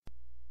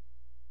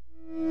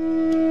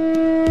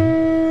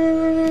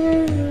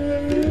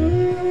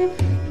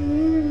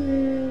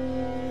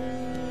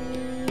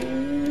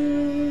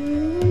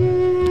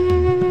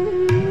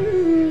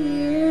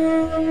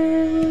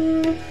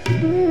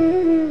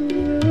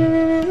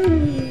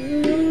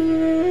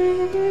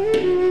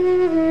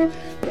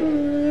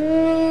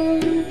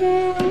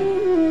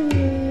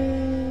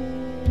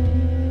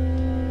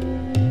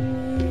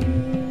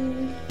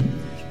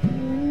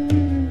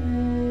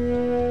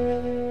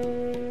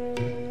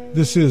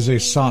This is a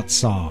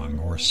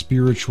satsang, or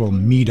spiritual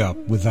meetup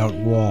without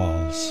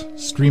walls,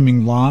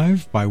 streaming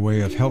live by way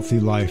of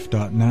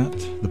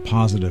healthylife.net, the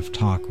Positive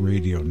Talk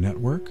Radio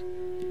Network,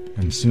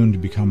 and soon to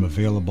become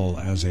available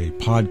as a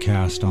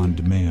podcast on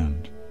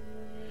demand.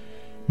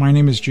 My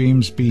name is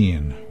James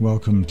Bean.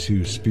 Welcome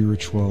to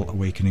Spiritual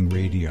Awakening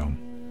Radio.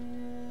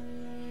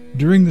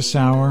 During this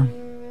hour,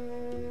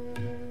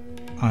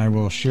 I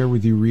will share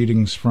with you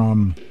readings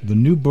from the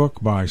new book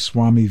by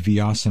Swami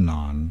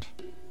Vyasanand,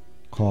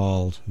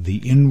 called The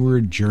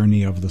Inward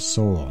Journey of the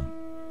Soul,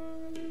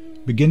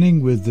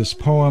 beginning with this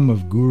poem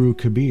of Guru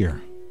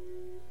Kabir.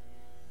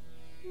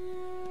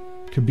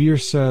 Kabir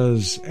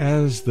says,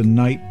 "As the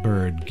night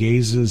bird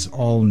gazes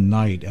all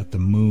night at the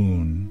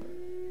moon,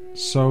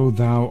 so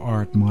thou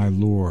art my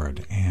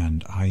Lord,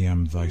 and I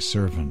am thy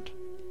servant.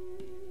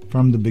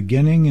 From the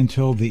beginning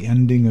until the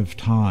ending of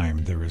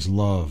time, there is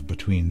love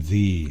between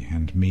thee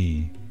and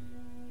me.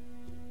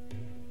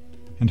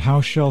 And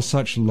how shall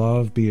such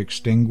love be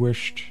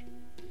extinguished?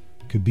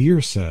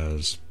 Kabir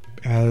says,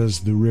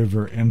 as the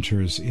river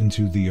enters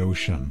into the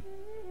ocean,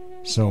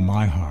 so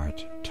my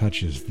heart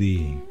touches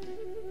thee."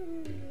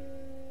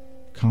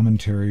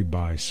 Commentary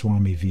by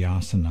Swami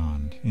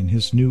Vyasanand in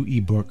his new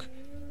ebook,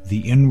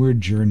 The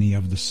Inward Journey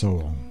of the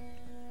Soul.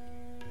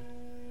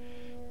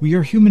 We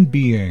are human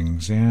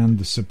beings, and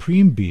the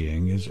Supreme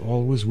Being is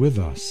always with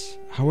us.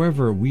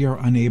 However, we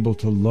are unable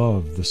to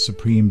love the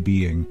Supreme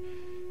Being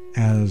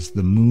as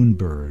the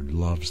moonbird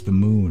loves the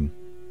moon.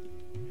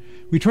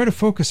 We try to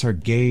focus our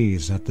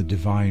gaze at the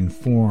divine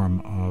form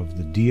of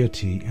the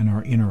deity in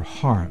our inner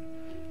heart,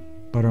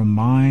 but our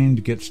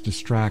mind gets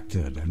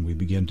distracted and we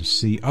begin to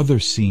see other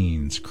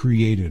scenes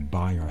created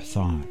by our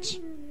thoughts.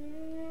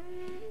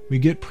 We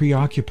get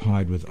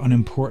preoccupied with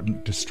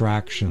unimportant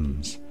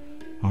distractions.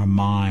 Our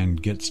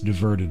mind gets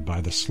diverted by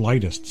the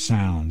slightest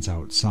sounds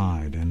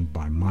outside and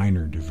by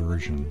minor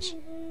diversions.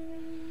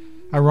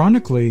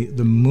 Ironically,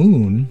 the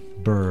moon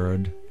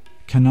bird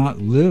cannot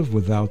live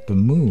without the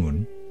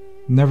moon.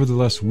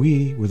 Nevertheless,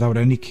 we, without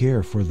any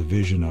care for the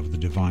vision of the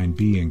Divine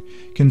Being,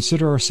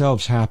 consider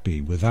ourselves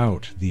happy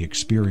without the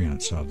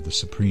experience of the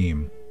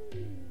Supreme.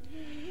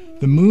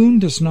 The moon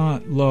does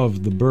not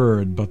love the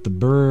bird, but the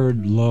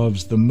bird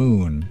loves the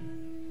moon.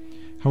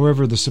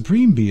 However, the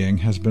Supreme Being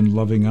has been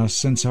loving us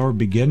since our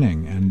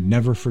beginning and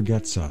never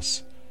forgets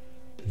us,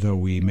 though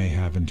we may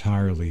have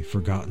entirely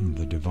forgotten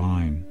the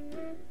Divine.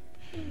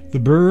 The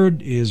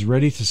bird is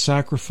ready to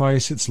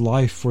sacrifice its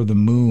life for the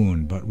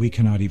moon, but we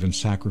cannot even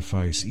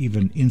sacrifice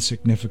even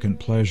insignificant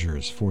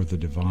pleasures for the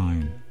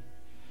divine.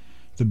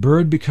 The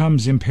bird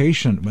becomes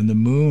impatient when the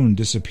moon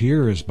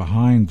disappears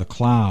behind the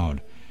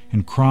cloud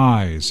and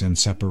cries in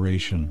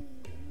separation.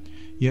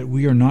 Yet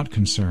we are not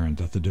concerned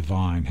that the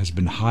divine has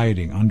been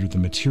hiding under the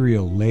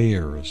material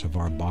layers of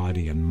our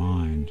body and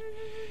mind,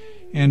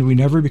 and we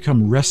never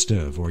become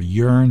restive or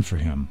yearn for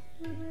him.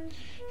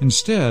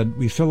 Instead,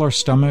 we fill our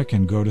stomach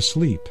and go to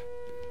sleep.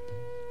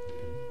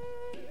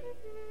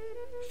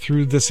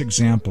 Through this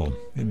example,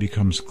 it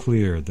becomes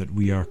clear that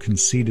we are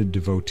conceited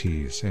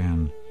devotees,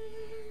 and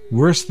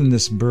worse than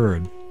this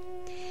bird,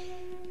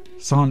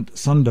 Sant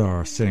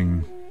Sundar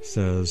Singh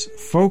says,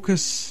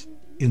 "Focus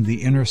in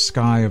the inner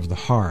sky of the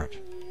heart,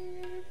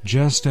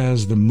 just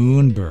as the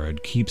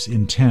moonbird keeps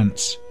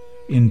intense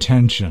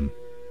intention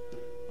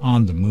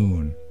on the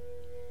moon."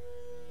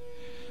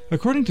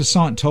 According to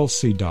Sant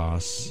Tulsi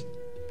Das,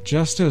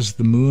 just as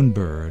the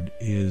moonbird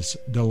is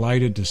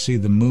delighted to see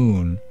the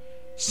moon,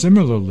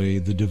 similarly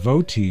the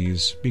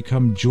devotees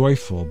become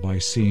joyful by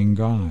seeing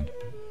God.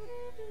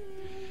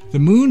 The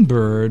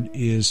moonbird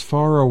is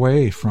far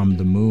away from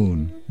the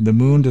moon. The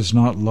moon does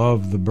not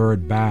love the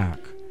bird back,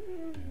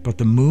 but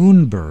the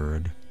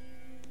moonbird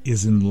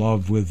is in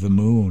love with the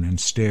moon and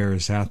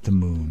stares at the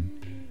moon.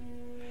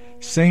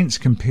 Saints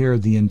compare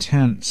the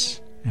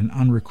intense and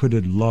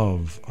unrequited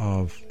love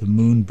of the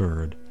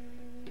moonbird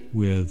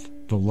with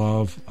the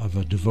love of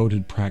a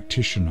devoted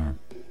practitioner.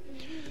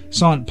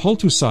 Sant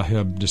Paltu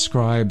Sahib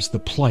describes the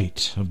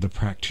plight of the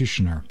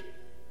practitioner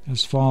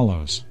as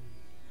follows.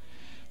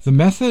 The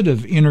method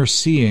of inner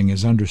seeing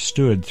is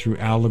understood through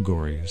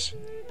allegories,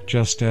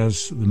 just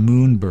as the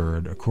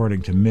moonbird,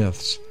 according to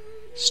myths,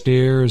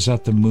 stares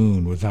at the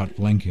moon without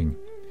blinking.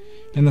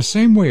 In the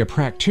same way, a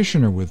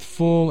practitioner with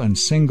full and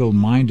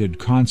single-minded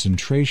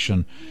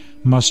concentration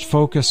must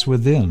focus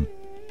within.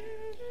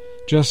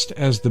 Just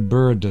as the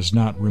bird does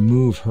not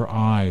remove her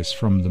eyes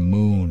from the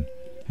moon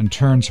and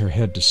turns her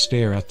head to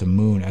stare at the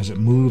moon as it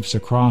moves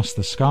across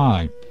the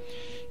sky,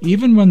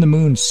 even when the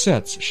moon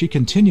sets, she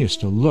continues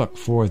to look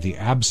for the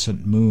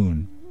absent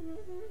moon.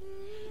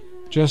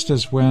 Just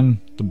as when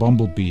the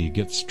bumblebee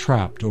gets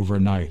trapped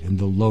overnight in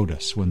the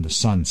lotus when the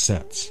sun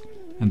sets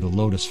and the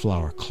lotus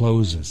flower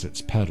closes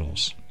its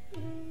petals.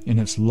 In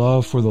its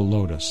love for the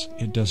lotus,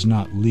 it does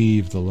not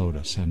leave the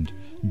lotus and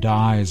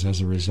dies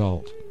as a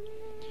result.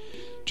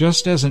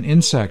 Just as an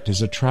insect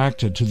is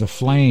attracted to the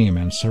flame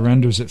and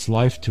surrenders its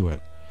life to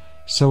it,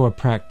 so a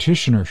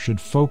practitioner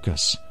should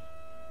focus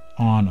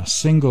on a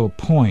single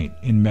point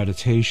in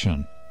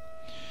meditation.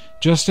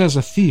 Just as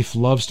a thief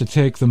loves to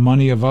take the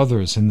money of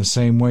others, in the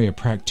same way a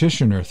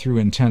practitioner, through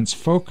intense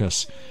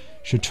focus,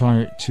 should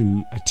try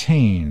to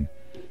attain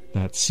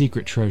that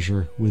secret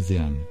treasure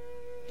within.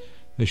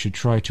 They should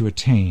try to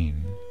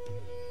attain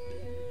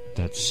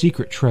that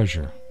secret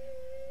treasure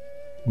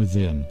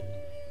within.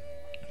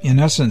 In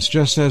essence,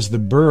 just as the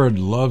bird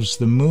loves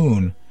the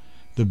moon,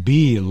 the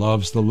bee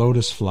loves the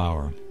lotus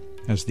flower,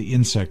 as the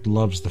insect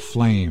loves the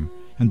flame,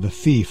 and the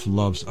thief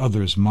loves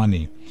others'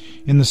 money.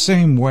 In the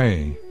same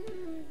way,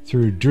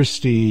 through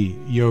Drishti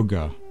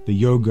Yoga, the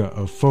yoga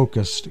of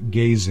focused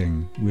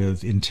gazing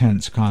with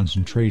intense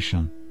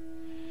concentration,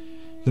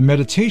 the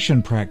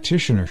meditation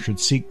practitioner should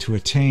seek to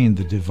attain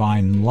the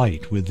divine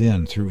light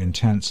within through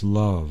intense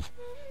love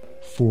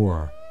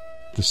for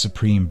the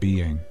Supreme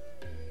Being.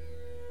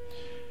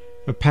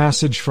 A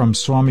passage from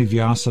Swami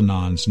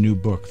Vyasanand's new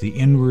book, The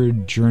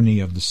Inward Journey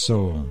of the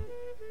Soul.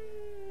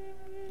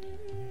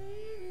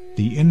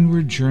 The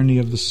inward journey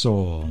of the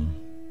soul.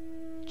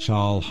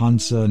 Chal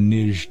Hansa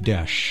Nij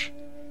Desh.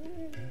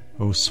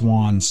 O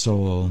swan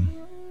soul,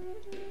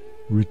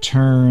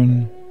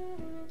 return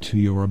to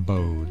your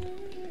abode.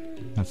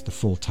 That's the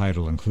full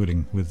title,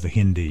 including with the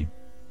Hindi.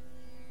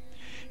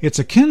 It's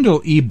a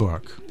Kindle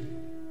ebook,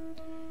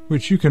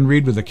 which you can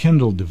read with a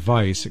Kindle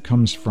device. It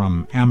comes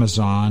from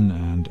Amazon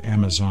and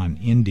Amazon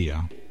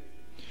India.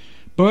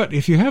 But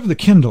if you have the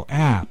Kindle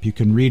app, you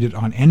can read it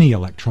on any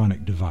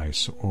electronic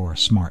device or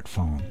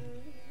smartphone,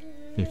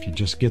 if you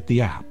just get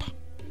the app.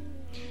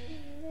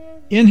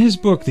 In his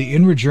book, The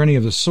Inward Journey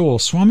of the Soul,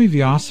 Swami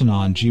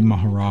Vyasanand Ji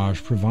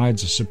Maharaj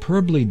provides a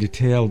superbly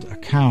detailed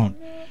account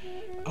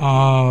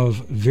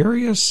of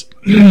various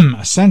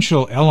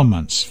essential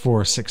elements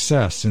for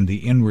success in the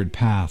inward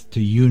path to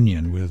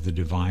union with the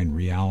divine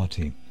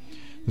reality,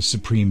 the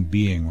Supreme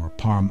Being, or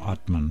Param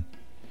Atman.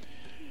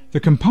 The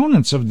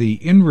components of the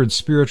inward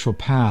spiritual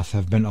path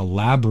have been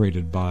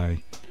elaborated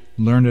by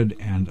learned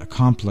and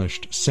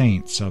accomplished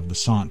saints of the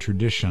Sant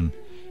tradition,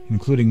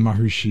 including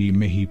Maharishi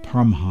Mehi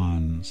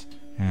Paramhans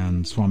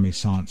and Swami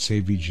Sant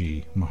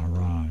Seviji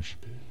Maharaj.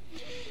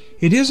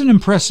 It is an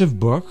impressive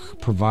book,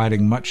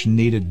 providing much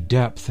needed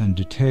depth and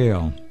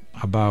detail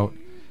about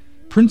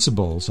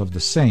principles of the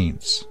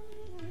saints,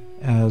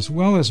 as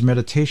well as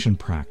meditation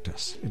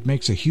practice. It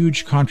makes a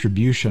huge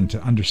contribution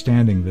to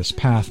understanding this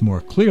path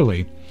more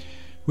clearly,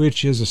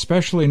 which is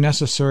especially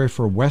necessary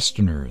for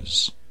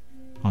Westerners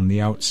on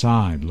the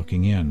outside,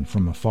 looking in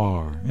from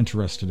afar,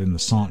 interested in the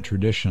Sant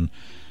tradition,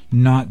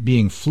 not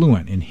being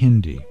fluent in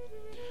Hindi,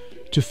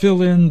 to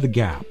fill in the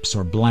gaps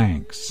or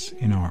blanks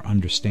in our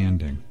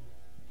understanding.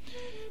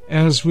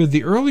 As with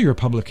the earlier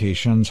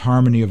publications,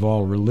 Harmony of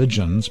All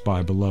Religions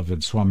by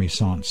beloved Swami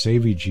Sant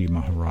Seviji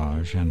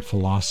Maharaj and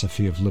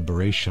Philosophy of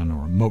Liberation,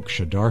 or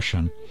Moksha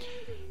Darshan,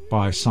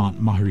 by Sant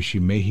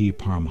Maharishi Mehi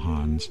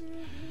Paramhans,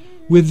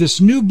 with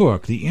this new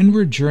book, The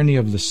Inward Journey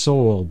of the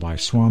Soul by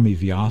Swami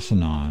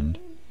Vyasanand,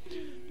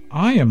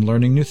 I am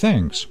learning new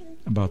things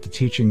about the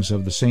teachings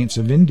of the saints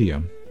of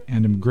India,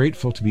 and am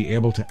grateful to be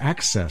able to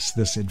access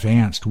this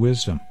advanced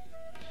wisdom.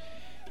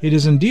 It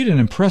is indeed an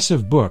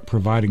impressive book,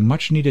 providing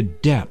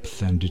much-needed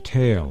depth and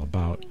detail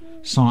about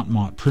Sant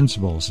Mat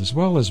principles as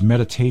well as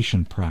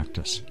meditation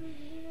practice.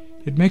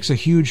 It makes a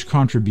huge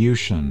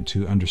contribution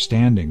to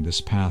understanding this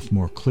path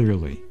more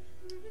clearly,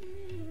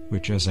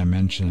 which, as I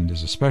mentioned,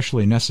 is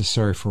especially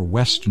necessary for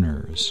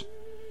Westerners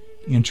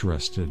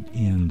interested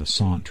in the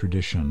Sant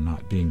tradition,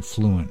 not being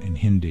fluent in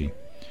Hindi,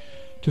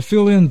 to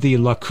fill in the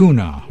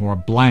lacuna, or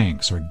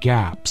blanks or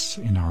gaps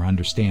in our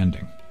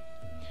understanding.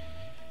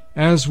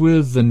 As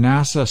with the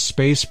NASA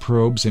space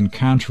probes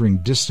encountering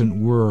distant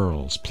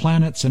worlds,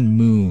 planets and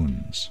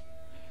moons,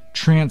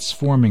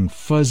 transforming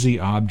fuzzy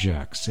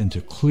objects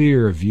into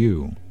clear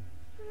view,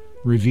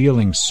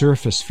 revealing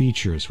surface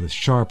features with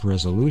sharp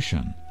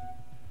resolution,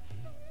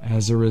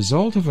 as a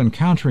result of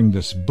encountering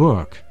this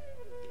book,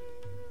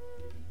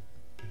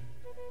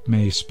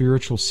 may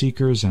spiritual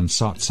seekers and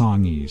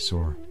satsangis,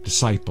 or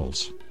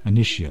disciples,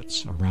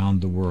 initiates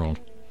around the world,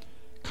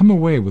 come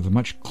away with a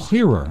much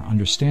clearer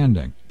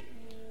understanding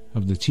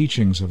of the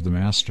teachings of the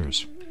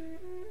Masters.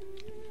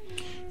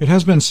 It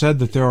has been said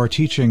that there are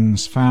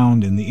teachings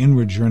found in the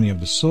Inward Journey of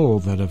the Soul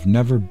that have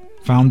never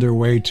found their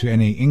way to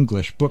any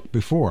English book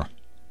before,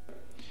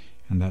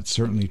 and that's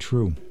certainly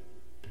true.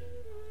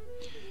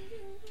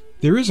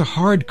 There is a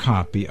hard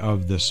copy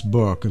of this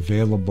book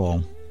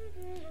available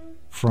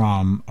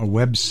from a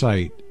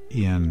website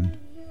in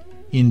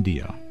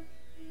India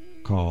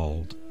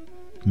called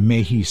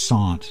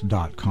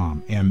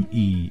mehisant.com,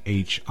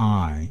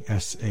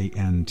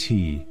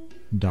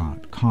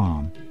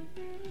 mehisant.com.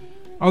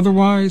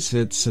 Otherwise,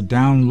 it's a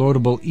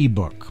downloadable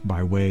ebook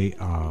by way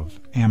of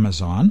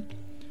Amazon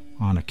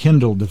on a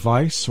Kindle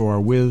device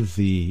or with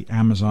the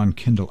Amazon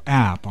Kindle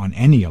app on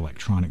any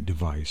electronic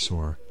device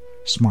or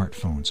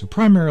smartphone. So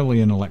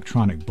primarily an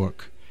electronic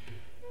book,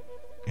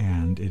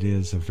 and it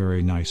is a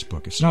very nice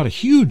book. It's not a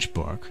huge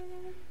book,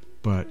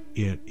 but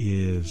it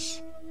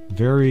is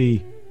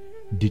very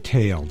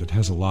detailed. It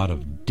has a lot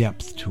of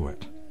depth to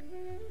it,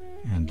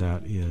 and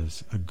that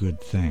is a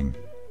good thing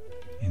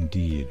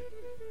indeed.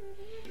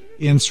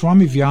 In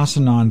Swami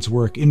Vyasanand's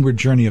work, Inward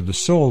Journey of the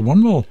Soul,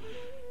 one will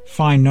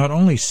find not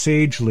only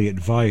sagely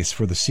advice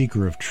for the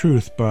seeker of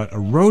truth, but a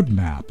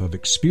roadmap of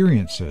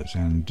experiences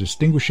and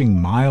distinguishing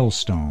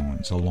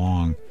milestones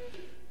along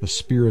the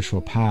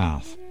spiritual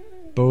path.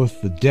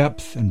 Both the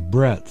depth and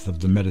breadth of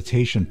the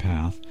meditation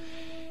path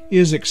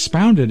is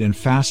expounded in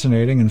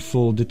fascinating and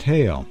full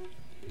detail.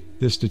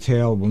 This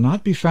detail will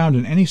not be found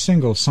in any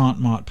single Sant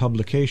Mat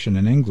publication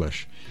in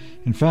English.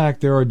 In fact,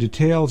 there are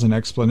details and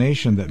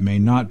explanation that may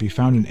not be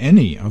found in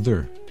any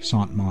other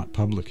Sant Mat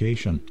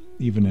publication,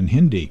 even in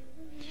Hindi.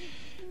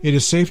 It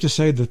is safe to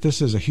say that this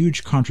is a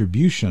huge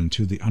contribution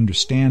to the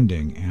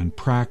understanding and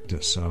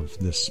practice of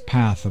this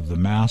path of the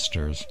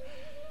Masters,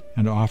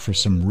 and offers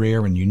some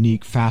rare and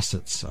unique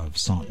facets of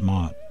Sant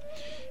Mat.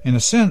 In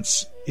a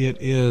sense, it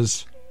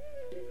is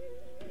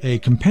a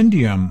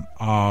compendium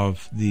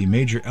of the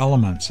major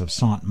elements of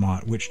Sant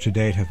Mat which to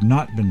date have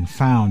not been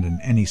found in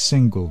any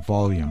single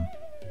volume.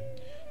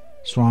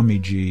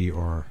 Swamiji,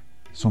 or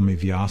Swami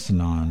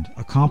Vyasanand,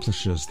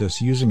 accomplishes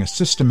this using a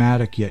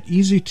systematic yet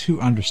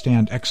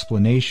easy-to-understand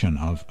explanation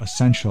of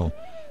essential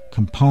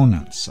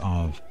components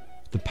of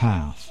the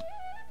path.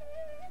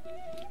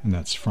 And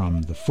that's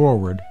from the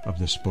foreword of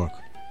this book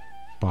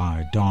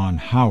by Don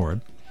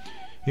Howard.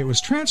 It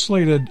was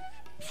translated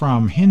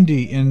from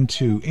Hindi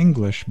into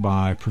English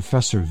by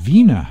Professor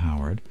Veena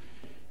Howard,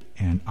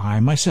 and I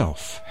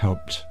myself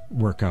helped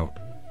work out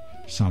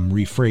some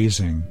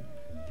rephrasing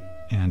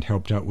and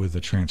helped out with the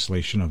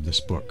translation of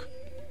this book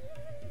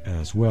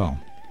as well,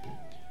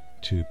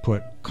 to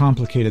put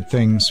complicated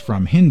things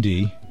from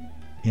Hindi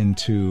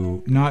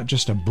into not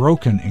just a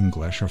broken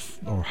English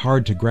or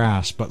hard to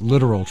grasp, but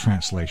literal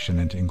translation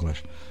into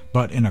English,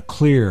 but in a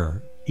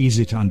clear,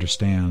 easy to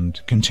understand,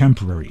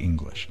 contemporary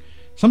English.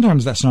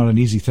 Sometimes that's not an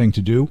easy thing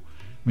to do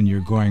when you're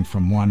going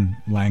from one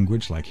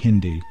language like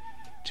Hindi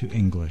to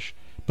English.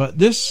 But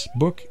this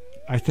book,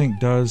 I think,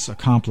 does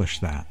accomplish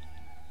that.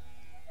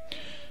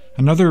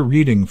 Another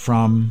reading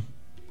from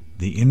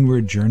The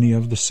Inward Journey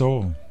of the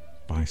Soul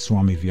by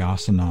Swami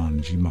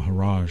Vyasanand Ji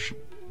Maharaj.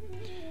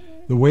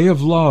 The way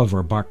of love,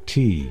 or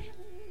bhakti.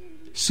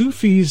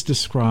 Sufis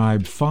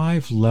describe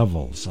 5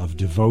 levels of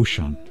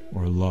devotion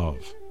or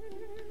love.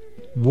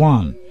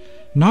 1.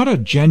 Not a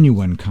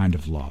genuine kind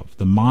of love.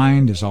 The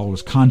mind is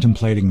always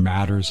contemplating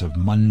matters of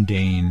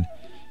mundane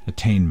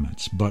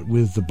attainments, but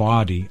with the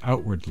body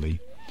outwardly.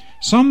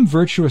 Some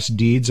virtuous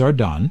deeds are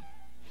done,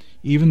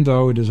 even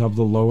though it is of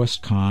the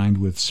lowest kind,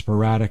 with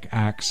sporadic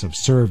acts of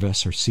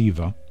service or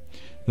seva.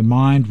 The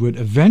mind would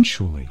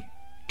eventually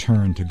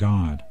turn to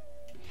God.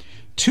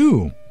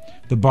 2.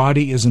 The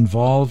body is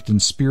involved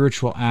in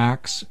spiritual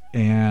acts,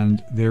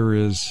 and there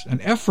is an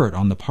effort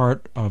on the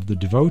part of the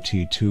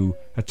devotee to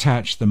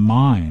attach the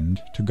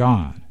mind to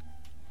God.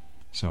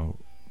 So,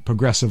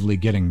 progressively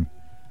getting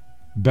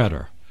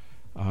better.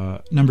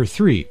 Number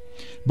 3,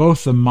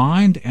 both the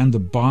mind and the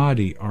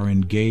body are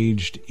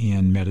engaged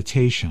in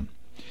meditation.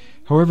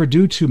 However,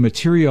 due to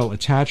material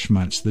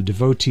attachments, the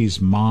devotee's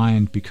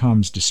mind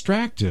becomes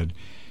distracted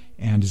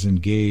and is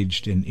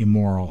engaged in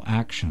immoral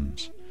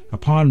actions.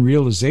 Upon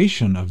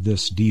realization of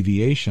this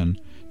deviation,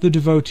 the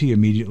devotee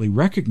immediately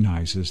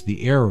recognizes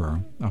the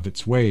error of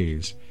its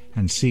ways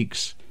and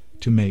seeks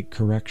to make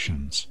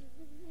corrections.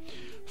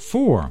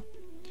 4.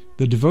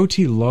 The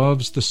devotee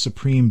loves the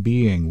Supreme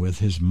Being with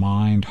his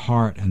mind,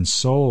 heart, and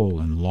soul,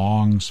 and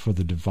longs for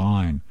the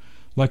divine.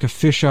 Like a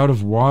fish out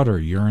of water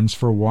yearns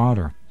for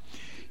water.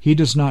 He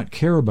does not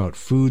care about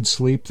food,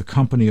 sleep, the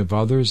company of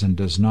others, and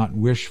does not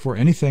wish for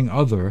anything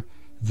other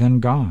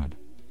than God.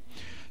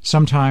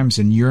 Sometimes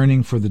in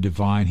yearning for the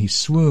divine he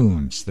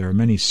swoons. There are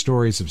many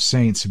stories of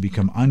saints who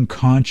become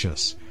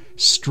unconscious,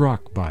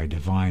 struck by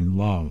divine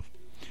love.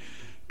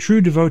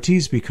 True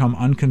devotees become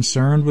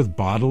unconcerned with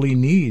bodily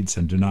needs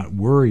and do not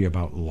worry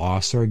about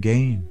loss or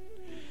gain.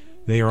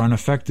 They are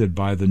unaffected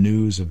by the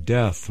news of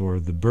death or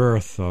the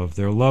birth of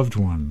their loved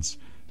ones.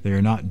 They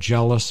are not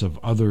jealous of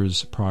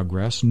others'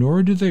 progress,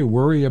 nor do they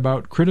worry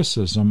about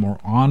criticism or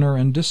honor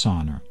and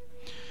dishonor.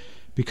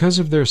 Because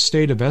of their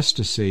state of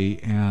ecstasy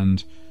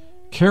and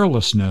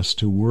carelessness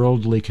to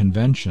worldly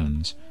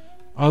conventions,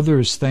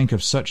 others think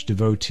of such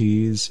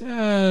devotees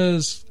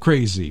as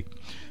crazy.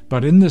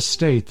 But in this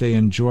state they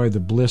enjoy the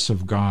bliss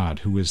of God,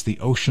 who is the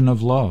ocean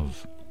of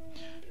love.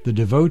 The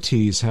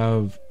devotees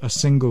have a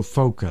single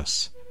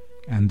focus,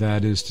 and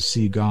that is to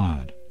see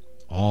God.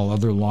 All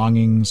other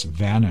longings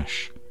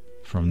vanish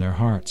from their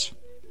hearts.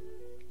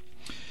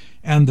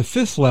 And the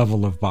 5th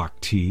level of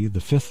bhakti, the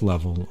 5th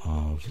level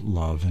of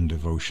love and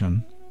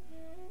devotion,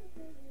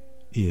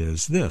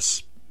 is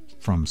this,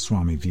 from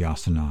Swami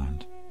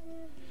Vyasanand.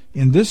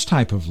 In this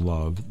type of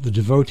love, the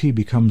devotee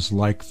becomes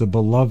like the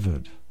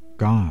beloved,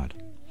 God.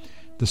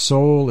 The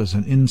soul is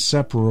an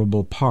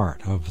inseparable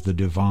part of the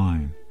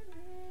divine,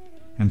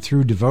 and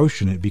through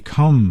devotion it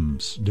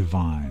becomes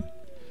divine,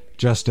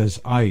 just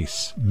as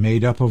ice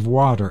made up of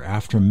water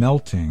after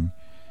melting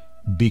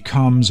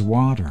becomes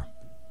water.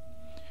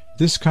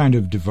 This kind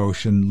of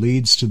devotion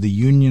leads to the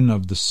union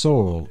of the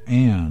soul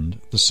and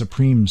the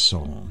Supreme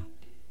Soul,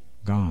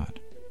 God.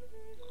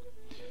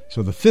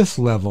 So the fifth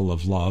level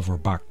of love, or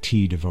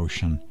bhakti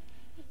devotion,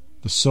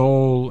 the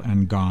soul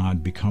and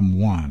God become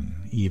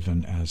one,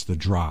 even as the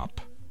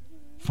drop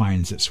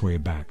finds its way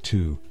back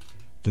to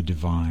the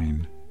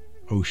divine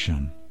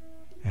ocean,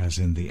 as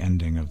in the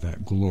ending of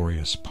that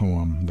glorious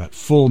poem, that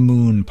full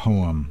moon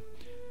poem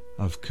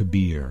of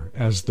Kabir.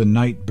 As the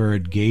night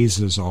bird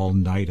gazes all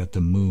night at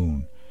the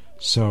moon,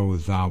 so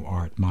thou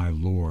art my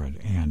Lord,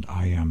 and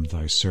I am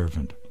thy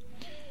servant.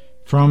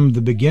 From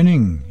the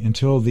beginning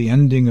until the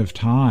ending of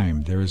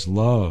time, there is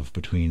love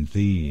between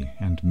thee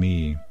and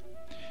me.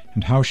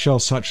 And how shall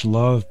such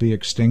love be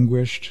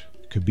extinguished?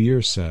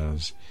 Kabir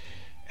says,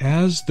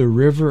 as the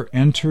river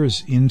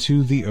enters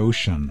into the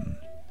ocean,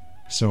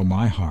 so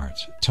my heart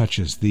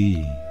touches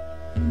thee.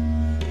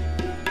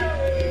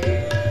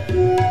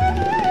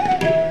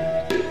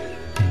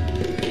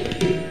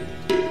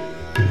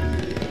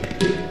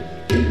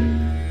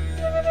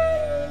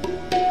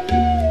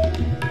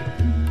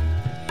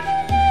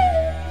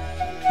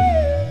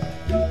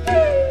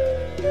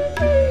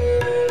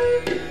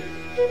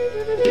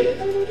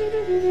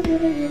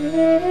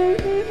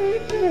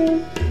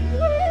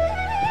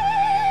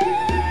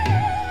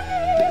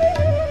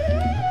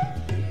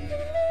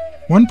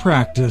 One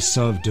practice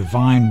of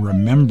divine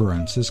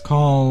remembrance is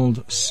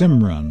called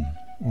Simran,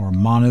 or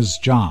Manas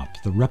Jap,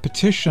 the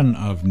repetition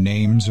of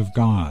names of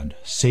God,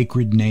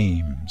 sacred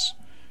names,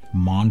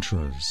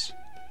 mantras,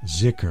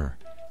 zikr,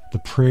 the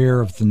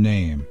prayer of the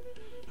name,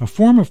 a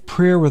form of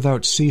prayer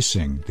without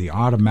ceasing, the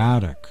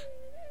automatic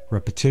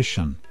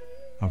repetition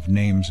of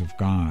names of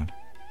God.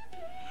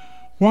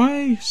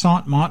 Why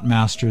Sant Mat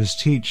masters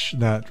teach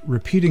that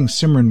repeating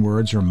Simran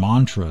words or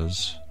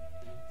mantras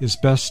is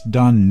best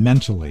done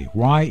mentally?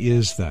 Why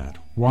is that?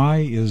 Why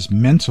is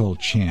mental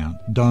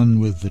chant done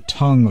with the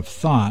tongue of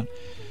thought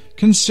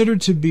considered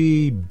to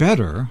be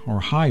better or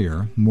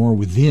higher, more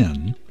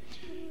within,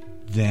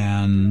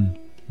 than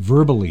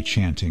verbally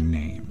chanting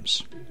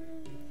names?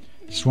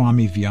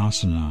 Swami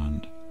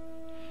Vyasanand.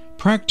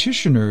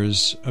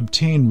 Practitioners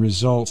obtain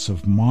results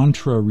of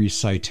mantra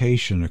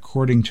recitation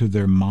according to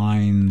their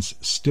mind's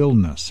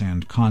stillness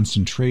and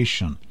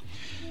concentration.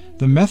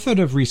 The method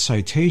of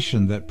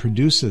recitation that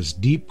produces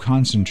deep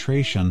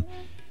concentration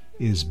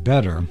is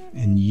better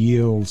and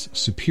yields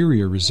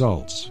superior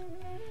results.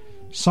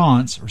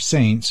 Sants, or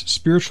saints,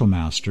 spiritual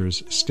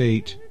masters,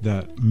 state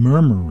that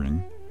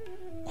murmuring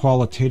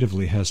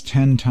qualitatively has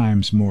 10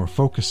 times more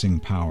focusing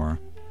power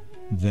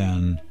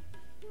than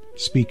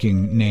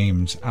speaking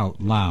names out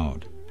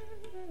loud.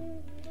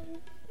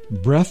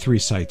 Breath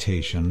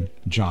recitation,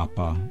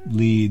 japa,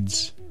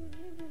 leads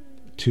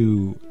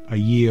to a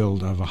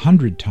yield of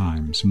 100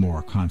 times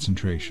more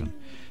concentration.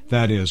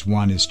 That is,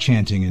 one is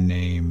chanting a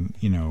name,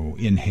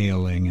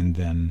 inhaling and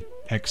then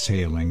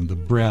exhaling. The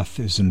breath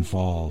is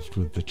involved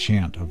with the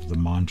chant of the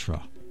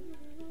mantra.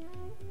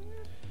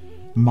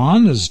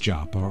 Manas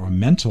japa, or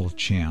mental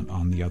chant,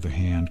 on the other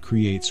hand,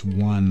 creates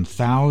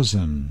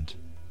 1,000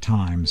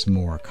 times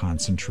more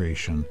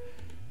concentration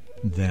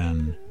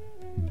than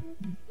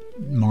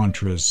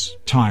mantras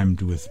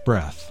timed with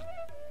breath.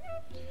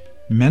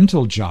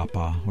 Mental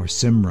japa, or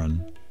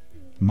simran,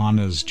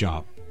 manas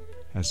jap,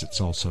 as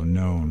it's also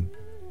known,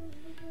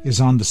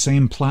 is on the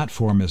same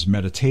platform as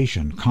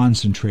meditation,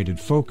 concentrated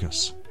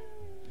focus.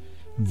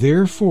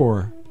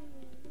 Therefore,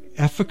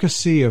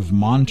 efficacy of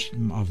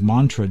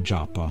mantra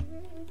japa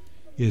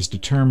is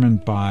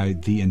determined by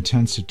the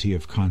intensity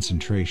of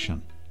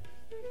concentration.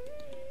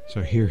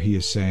 So here he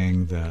is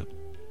saying that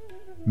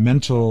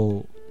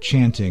mental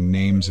chanting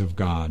names of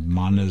God,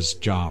 manas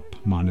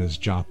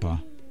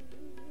japa,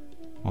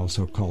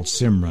 also called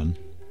simran,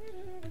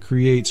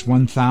 creates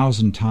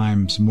 1,000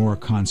 times more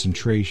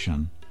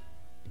concentration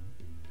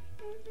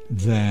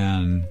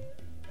than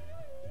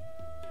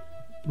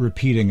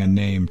repeating a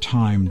name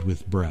timed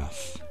with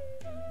breath.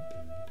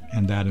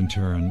 And that in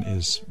turn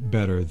is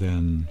better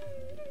than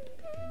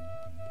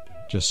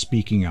just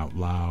speaking out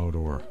loud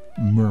or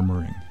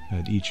murmuring.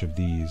 That each of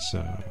these,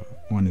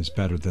 one is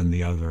better than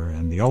the other,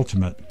 and the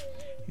ultimate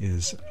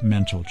is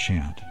mental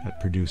chant at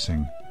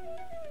producing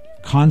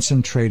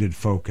concentrated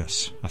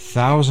focus,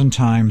 1,000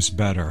 times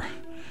better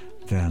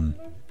than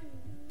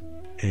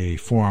a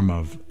form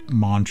of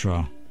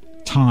mantra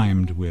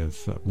timed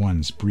with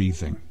one's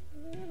breathing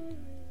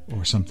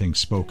or something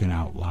spoken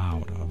out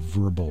loud, a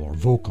verbal or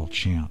vocal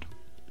chant.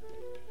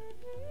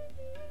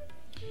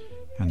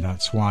 And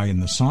that's why in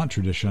the Sant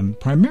tradition,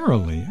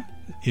 primarily,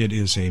 it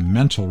is a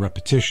mental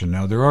repetition.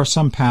 Now, there are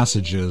some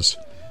passages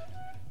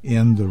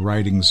in the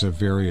writings of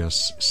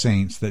various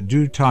saints that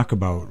do talk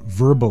about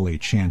verbally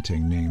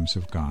chanting names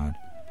of God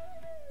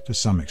to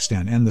some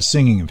extent, and the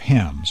singing of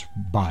hymns,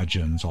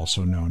 bhajans,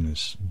 also known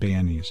as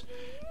banis.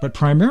 But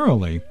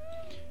primarily,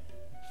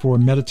 for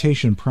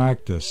meditation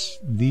practice,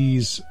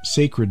 these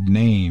sacred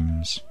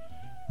names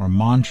or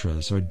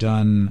mantras are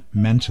done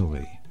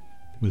mentally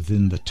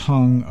within the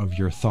tongue of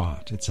your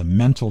thought. It's a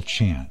mental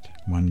chant.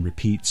 One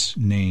repeats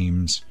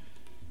names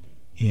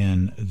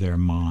in their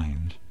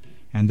mind.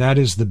 And that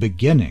is the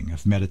beginning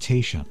of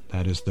meditation.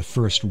 That is the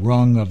first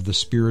rung of the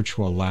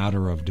spiritual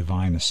ladder of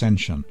divine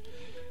ascension.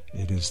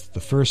 It is the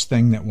first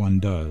thing that one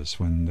does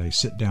when they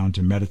sit down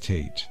to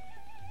meditate,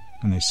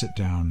 when they sit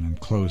down and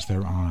close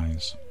their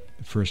eyes.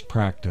 The first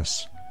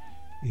practice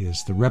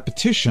is the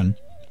repetition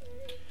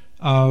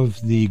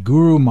of the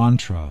Guru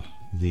Mantra,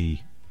 the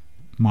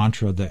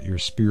mantra that your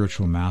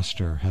spiritual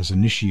master has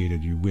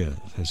initiated you with,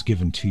 has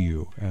given to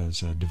you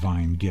as a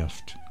divine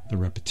gift, the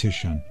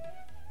repetition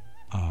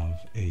of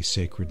a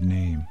sacred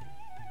name.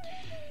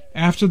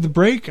 After the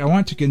break, I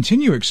want to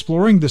continue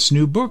exploring this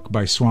new book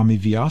by Swami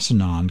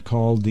Vyasanand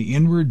called The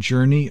Inward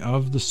Journey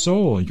of the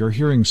Soul. You're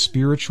hearing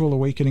Spiritual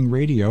Awakening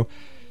Radio.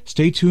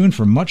 Stay tuned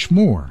for much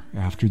more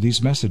after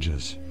these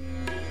messages.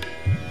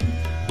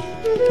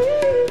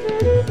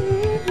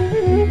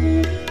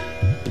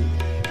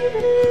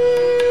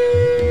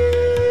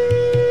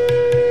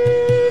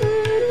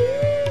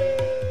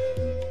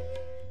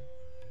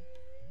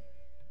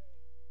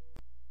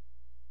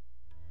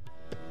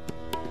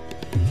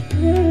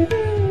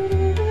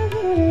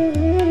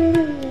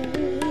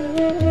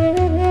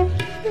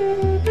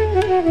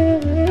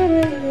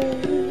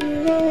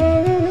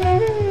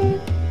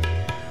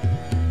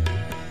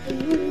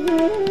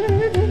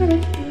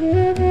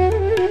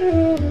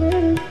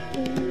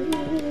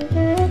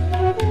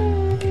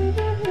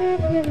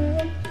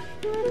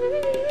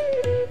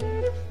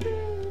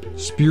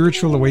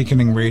 Spiritual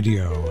Awakening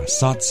Radio, a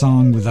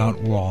satsang without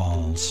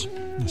walls,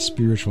 a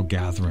spiritual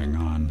gathering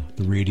on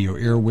the radio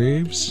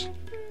airwaves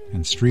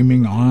and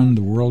streaming on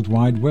the World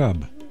Wide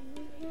Web.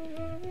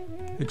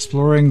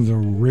 Exploring the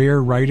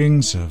rare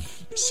writings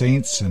of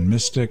saints and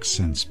mystics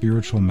and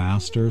spiritual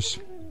masters.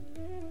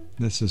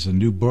 This is a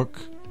new book,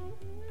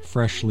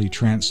 freshly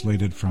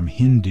translated from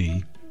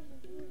Hindi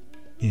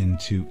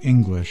into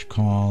English,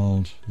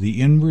 called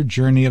The Inward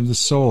Journey of the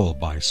Soul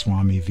by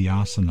Swami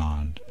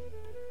Vyasanand.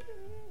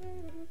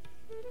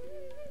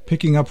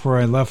 Picking up where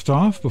I left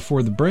off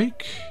before the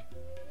break,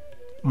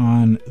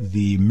 on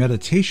the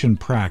meditation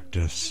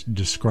practice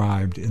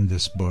described in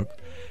this book.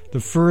 The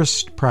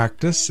first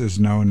practice is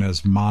known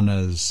as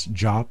Manas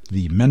Jap,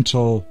 the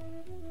mental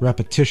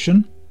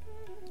repetition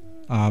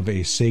of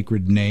a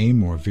sacred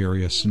name or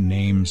various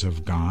names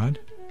of God,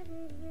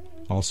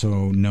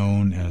 also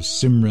known as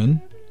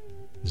Simran,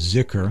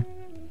 Zikr,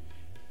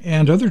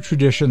 and other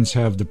traditions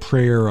have the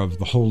prayer of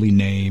the holy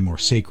name or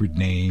sacred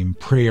name,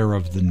 prayer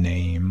of the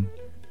name,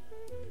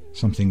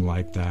 something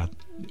like that.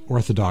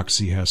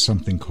 Orthodoxy has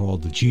something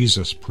called the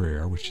Jesus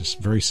Prayer, which is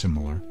very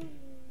similar,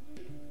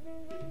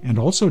 and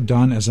also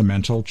done as a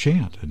mental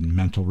chant and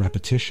mental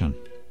repetition,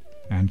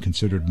 and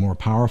considered more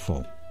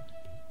powerful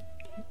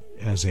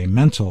as a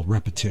mental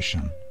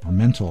repetition or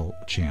mental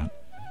chant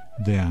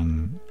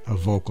than a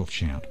vocal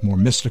chant, more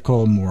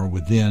mystical, more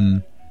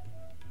within,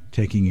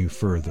 taking you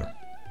further.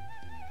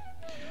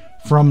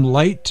 From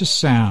light to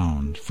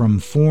sound, from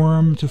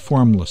form to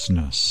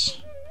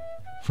formlessness,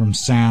 from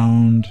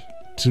sound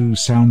to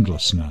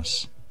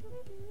soundlessness.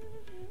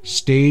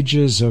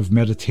 Stages of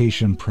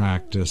meditation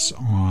practice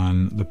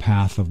on the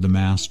path of the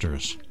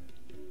masters.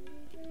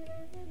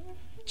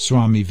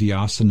 Swami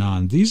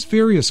Vyasanand, these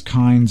various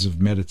kinds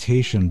of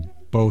meditation,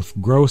 both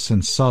gross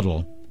and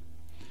subtle,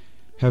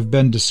 have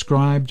been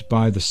described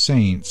by the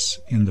saints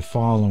in the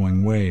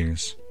following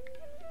ways.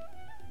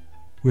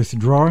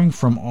 Withdrawing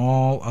from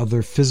all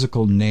other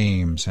physical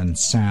names and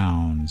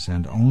sounds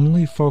and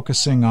only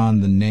focusing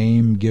on the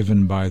name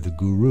given by the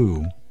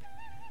Guru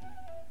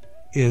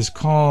is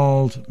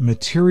called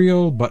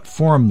material but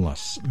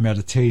formless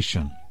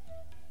meditation.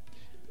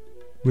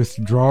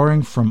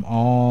 Withdrawing from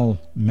all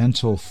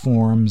mental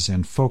forms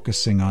and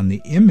focusing on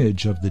the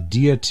image of the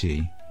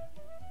deity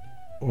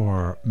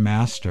or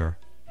master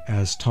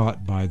as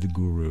taught by the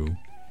Guru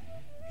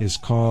is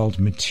called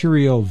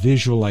material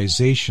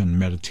visualization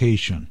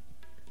meditation.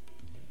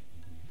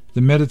 The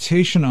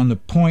meditation on the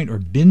point or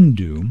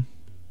bindu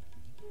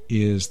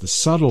is the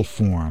subtle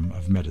form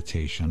of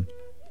meditation,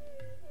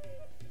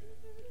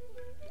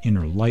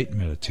 inner light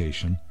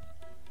meditation.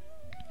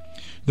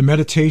 The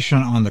meditation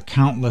on the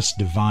countless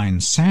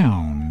divine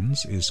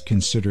sounds is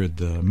considered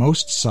the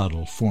most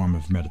subtle form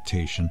of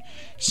meditation,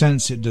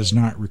 since it does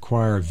not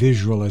require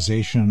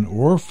visualization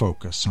or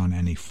focus on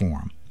any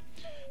form.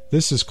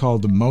 This is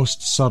called the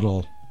most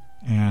subtle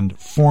and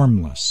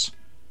formless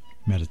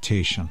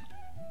meditation.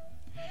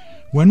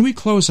 When we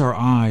close our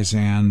eyes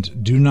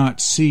and do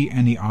not see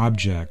any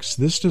objects,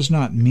 this does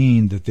not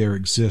mean that there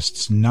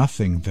exists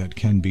nothing that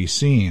can be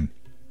seen.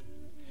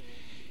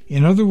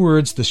 In other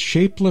words, the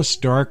shapeless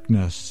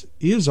darkness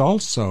is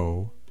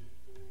also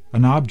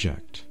an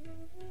object.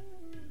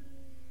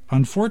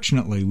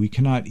 Unfortunately, we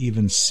cannot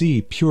even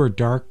see pure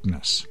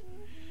darkness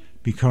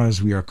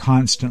because we are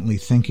constantly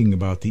thinking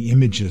about the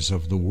images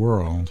of the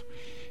world.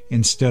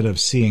 Instead of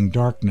seeing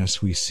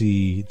darkness, we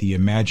see the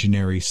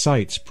imaginary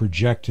sights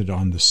projected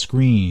on the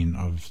screen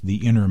of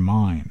the inner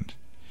mind.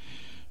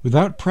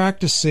 Without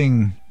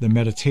practicing the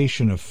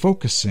meditation of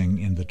focusing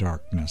in the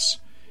darkness,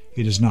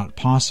 it is not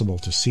possible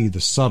to see the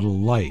subtle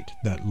light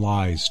that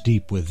lies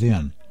deep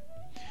within.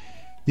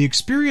 The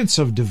experience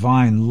of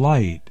divine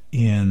light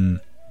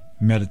in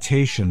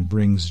meditation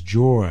brings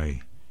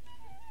joy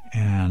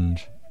and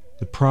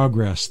The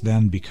progress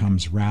then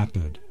becomes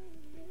rapid.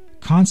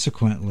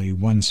 Consequently,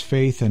 one's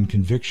faith and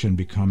conviction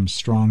becomes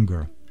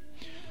stronger.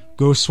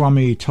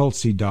 Goswami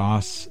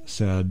Tulsidas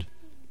said,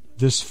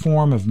 "This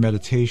form of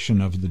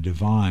meditation of the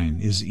divine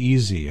is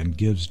easy and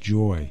gives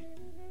joy.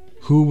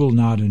 Who will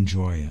not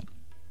enjoy it?"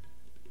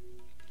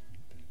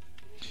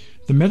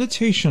 The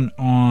meditation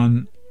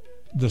on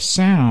the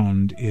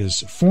sound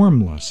is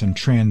formless and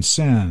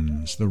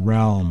transcends the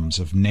realms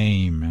of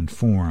name and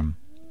form.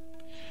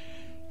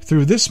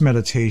 Through this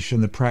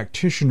meditation, the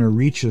practitioner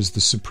reaches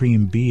the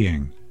Supreme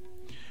Being.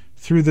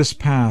 Through this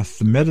path,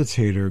 the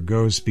meditator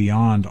goes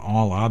beyond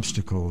all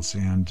obstacles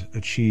and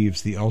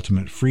achieves the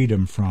ultimate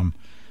freedom from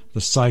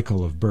the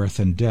cycle of birth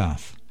and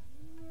death.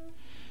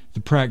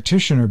 The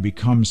practitioner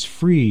becomes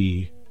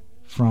free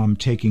from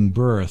taking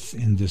birth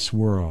in this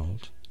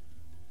world.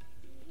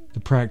 The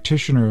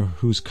practitioner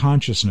whose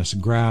consciousness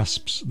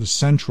grasps the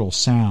central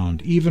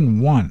sound even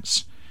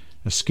once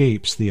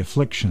escapes the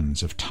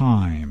afflictions of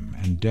time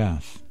and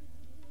death.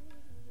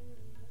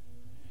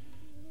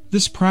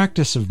 This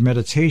practice of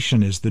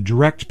meditation is the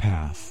direct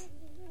path,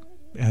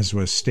 as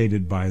was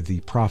stated by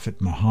the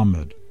Prophet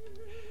Muhammad.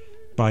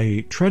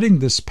 By treading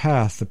this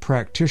path, the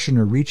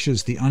practitioner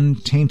reaches the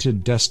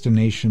untainted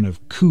destination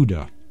of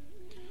Khuda,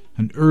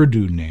 an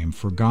Urdu name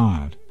for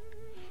God,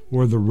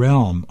 or the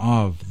realm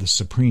of the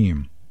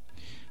Supreme.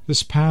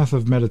 This path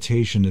of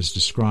meditation is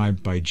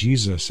described by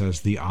Jesus as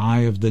the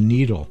eye of the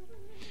needle,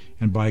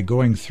 and by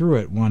going through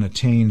it one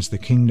attains the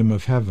kingdom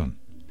of heaven.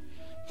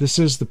 This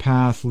is the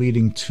path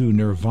leading to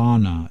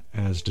nirvana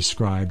as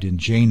described in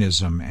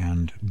Jainism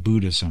and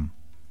Buddhism.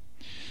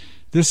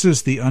 This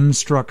is the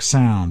unstruck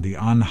sound, the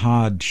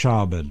Anhad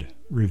Shabad,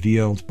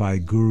 revealed by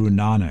Guru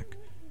Nanak,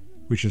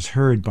 which is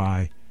heard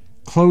by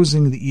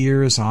closing the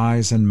ears,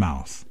 eyes, and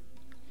mouth.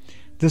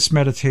 This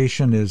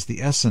meditation is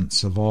the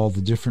essence of all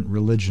the different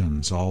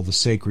religions, all the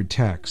sacred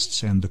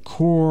texts, and the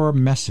core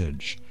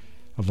message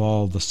of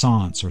all the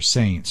saints or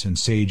saints and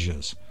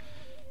sages.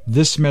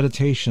 This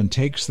meditation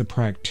takes the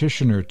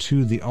practitioner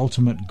to the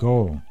ultimate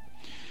goal.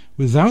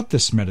 Without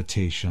this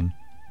meditation,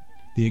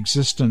 the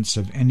existence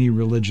of any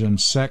religion,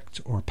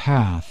 sect, or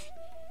path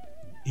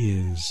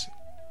is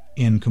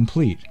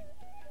incomplete.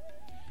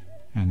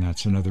 And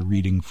that's another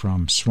reading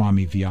from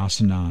Swami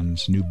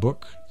Vyasanand's new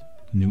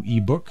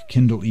ebook,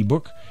 Kindle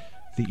ebook,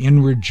 The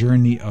Inward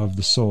Journey of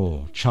the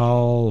Soul,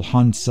 Chal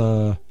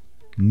Hansa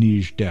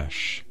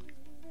Nijdesh,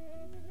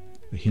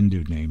 the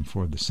Hindu name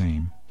for the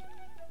same.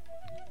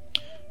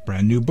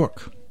 Brand new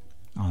book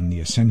on the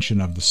ascension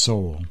of the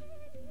soul.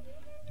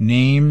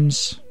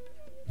 Names,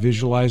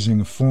 visualizing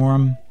a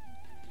form,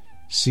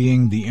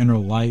 seeing the inner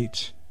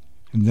light,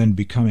 and then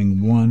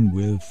becoming one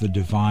with the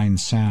divine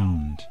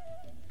sound,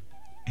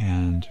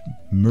 and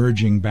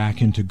merging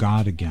back into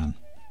God again.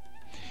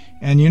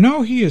 And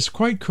he is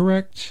quite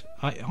correct.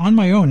 On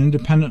my own,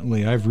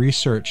 independently, I've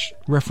researched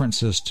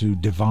references to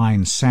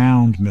divine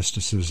sound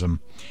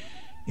mysticism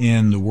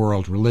in the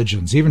world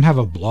religions. Even have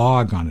a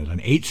blog on it, an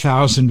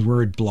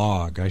 8,000-word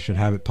blog. I should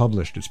have it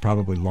published. It's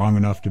probably long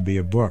enough to be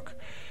a book.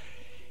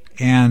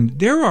 And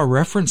there are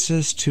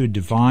references to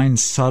divine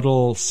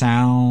subtle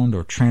sound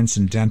or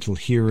transcendental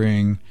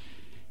hearing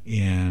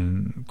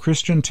in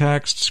Christian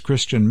texts,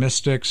 Christian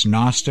mystics,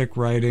 Gnostic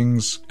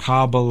writings,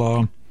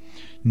 Kabbalah,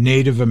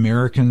 Native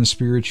American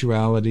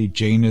spirituality,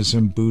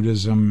 Jainism,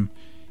 Buddhism,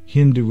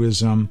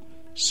 Hinduism,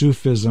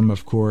 Sufism,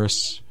 of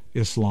course,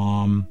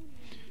 Islam,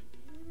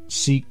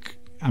 Sikh,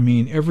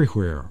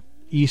 everywhere,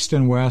 East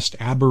and West,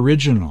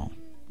 Aboriginal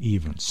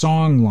even,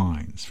 song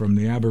lines from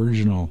the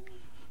Aboriginal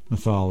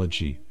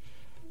mythology.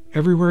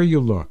 Everywhere you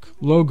look,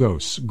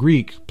 Logos,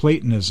 Greek,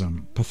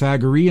 Platonism,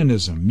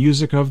 Pythagoreanism,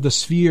 music of the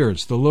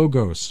spheres, the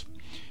Logos.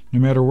 No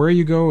matter where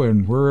you go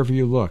and wherever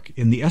you look,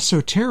 in the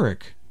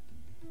esoteric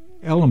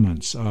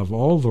elements of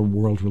all the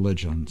world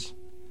religions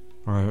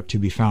are to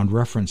be found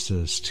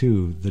references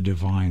to the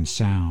divine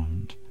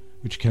sound,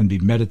 which can be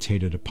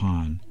meditated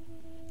upon.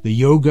 The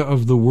yoga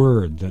of the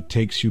word that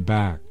takes you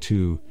back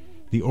to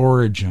the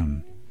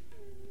origin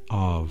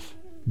of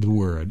the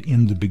word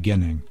in the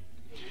beginning.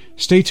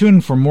 Stay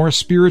tuned for more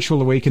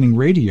Spiritual Awakening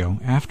Radio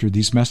after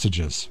these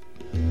messages.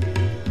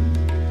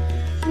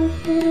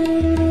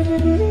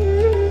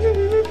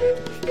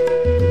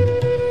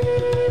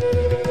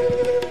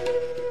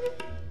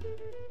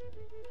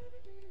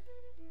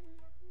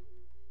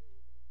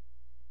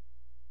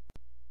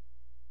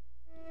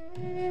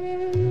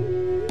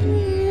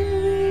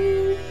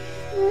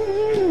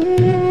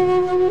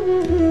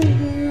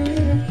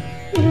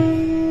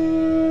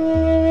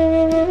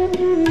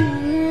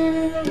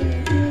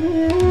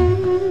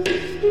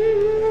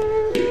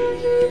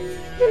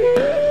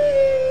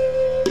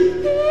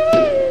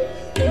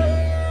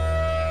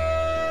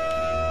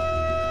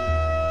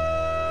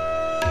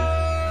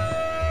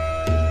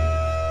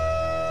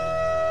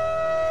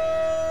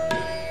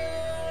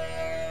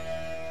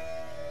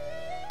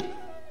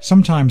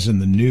 Sometimes in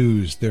the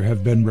news there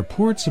have been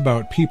reports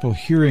about people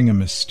hearing a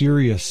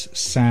mysterious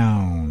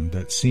sound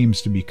that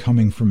seems to be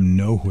coming from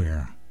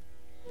nowhere.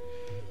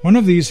 One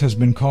of these has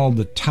been called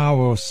the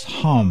Taos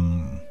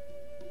hum.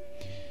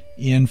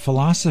 In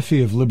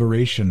Philosophy of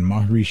Liberation,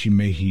 Maharishi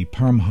Mehi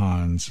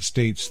Paramhans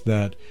states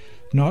that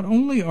not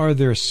only are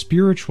there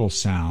spiritual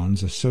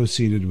sounds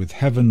associated with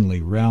heavenly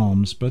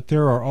realms, but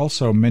there are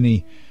also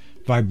many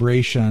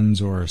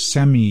vibrations or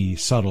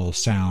semi-subtle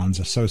sounds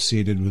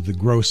associated with the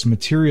gross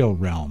material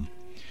realm.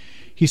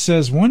 He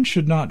says one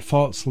should not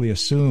falsely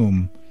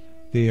assume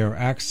they are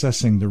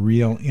accessing the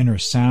real inner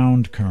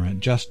sound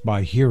current just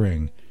by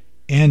hearing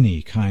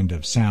any kind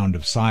of sound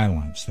of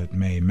silence that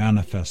may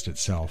manifest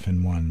itself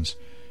in one's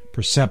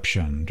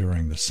perception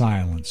during the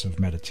silence of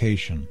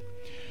meditation.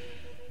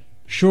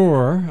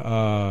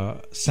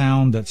 Sure,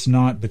 sound that's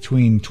not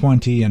between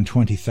 20 and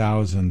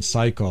 20,000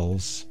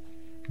 cycles,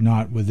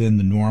 not within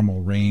the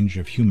normal range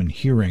of human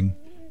hearing,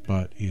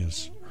 but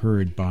is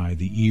heard by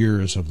the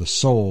ears of the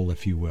soul,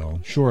 if you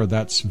will. Sure,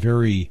 that's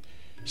very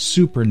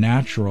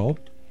supernatural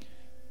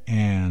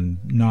and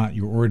not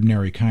your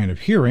ordinary kind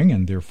of hearing,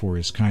 and therefore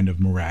is kind of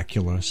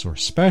miraculous or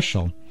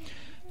special.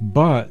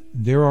 But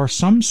there are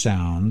some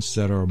sounds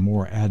that are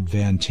more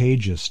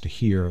advantageous to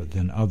hear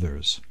than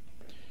others.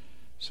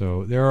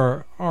 So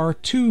there are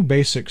two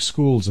basic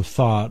schools of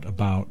thought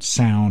about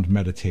sound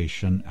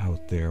meditation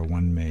out there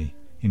one may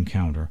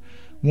encounter.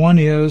 One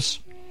is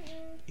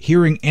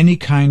hearing any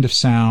kind of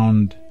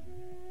sound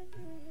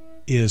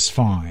is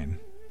fine,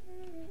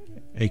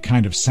 a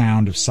kind of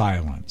sound of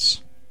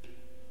silence.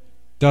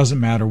 Doesn't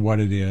matter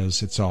what it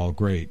is, it's all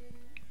great.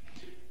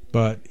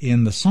 But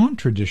in the Sant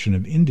tradition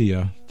of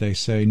India, they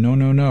say,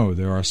 no,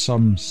 there are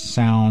some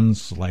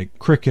sounds like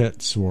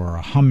crickets or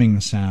a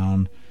humming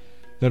sound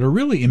that are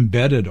really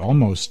embedded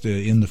almost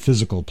in the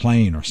physical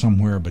plane or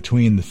somewhere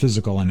between the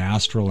physical and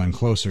astral and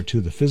closer to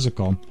the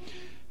physical,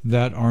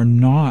 that are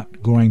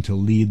not going to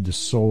lead the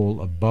soul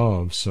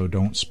above, so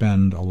don't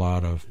spend a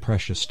lot of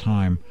precious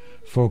time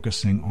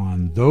focusing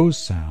on those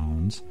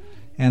sounds.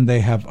 And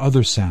they have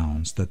other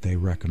sounds that they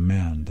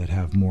recommend that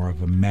have more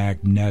of a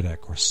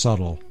magnetic or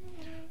subtle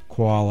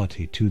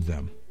quality to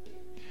them.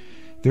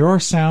 There are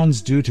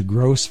sounds due to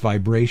gross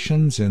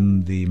vibrations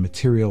in the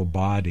material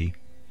body,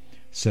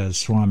 says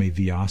Swami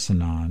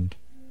Vyasanand.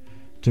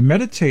 To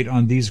meditate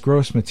on these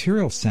gross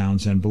material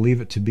sounds and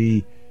believe it to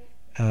be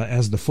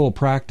as the full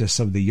practice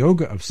of the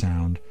yoga of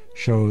sound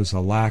shows a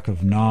lack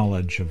of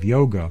knowledge of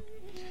yoga.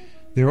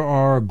 There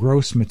are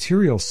gross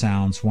material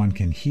sounds one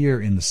can hear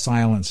in the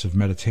silence of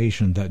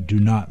meditation that do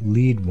not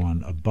lead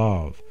one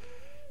above,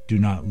 do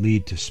not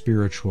lead to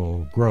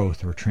spiritual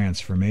growth or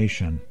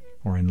transformation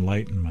or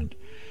enlightenment.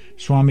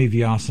 Swami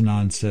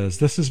Vyasanand says,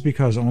 this is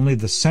because only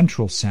the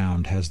central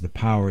sound has the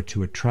power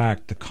to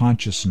attract the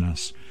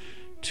consciousness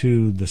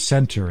to the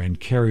center and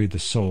carry the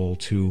soul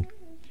to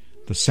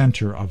the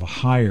center of a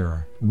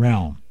higher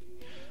realm.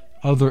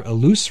 Other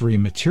illusory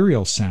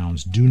material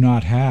sounds do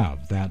not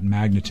have that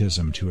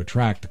magnetism to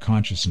attract the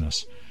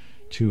consciousness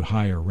to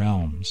higher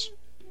realms.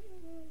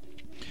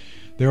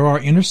 There are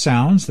inner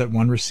sounds that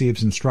one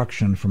receives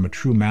instruction from a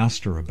true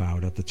master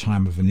about at the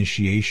time of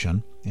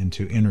initiation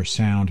into inner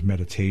sound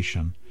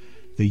meditation,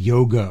 the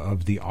yoga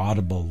of the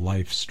audible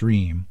life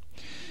stream.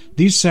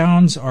 These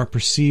sounds are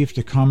perceived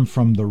to come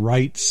from the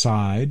right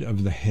side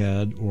of the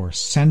head or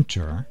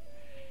center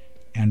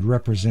and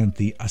represent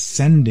the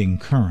ascending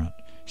current.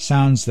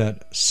 Sounds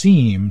that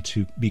seem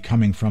to be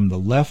coming from the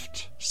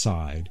left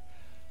side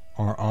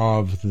are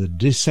of the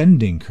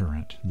descending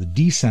current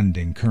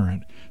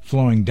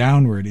flowing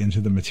downward into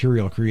the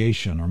material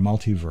creation or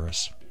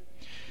multiverse.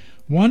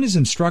 One is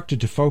instructed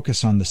to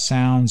focus on the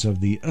sounds of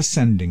the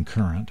ascending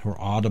current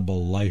or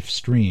audible life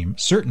stream,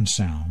 certain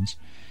sounds.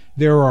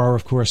 There are,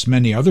 of course,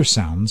 many other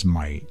sounds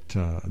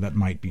that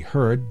might be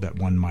heard, that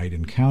one might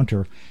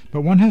encounter,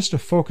 but one has to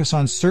focus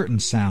on certain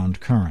sound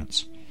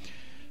currents.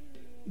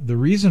 The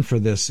reason for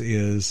this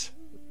is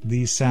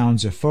these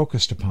sounds, if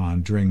focused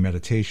upon during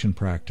meditation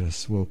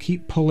practice, will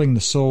keep pulling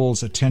the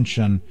soul's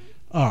attention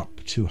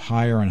up to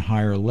higher and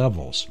higher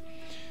levels.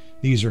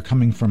 These are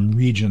coming from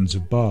regions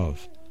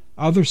above.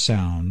 Other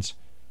sounds,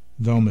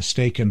 though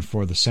mistaken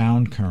for the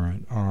sound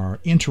current, are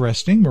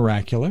interesting,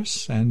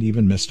 miraculous, and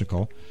even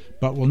mystical,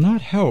 but will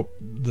not help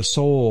the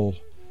soul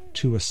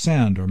to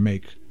ascend or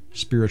make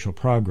spiritual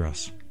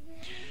progress.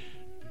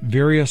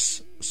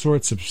 Various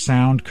sorts of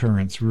sound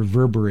currents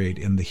reverberate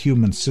in the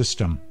human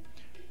system,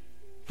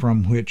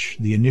 from which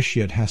the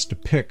initiate has to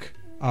pick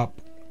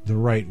up the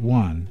right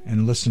one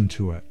and listen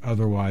to it,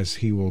 otherwise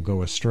he will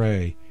go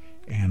astray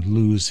and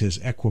lose his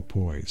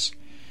equipoise.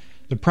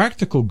 The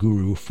practical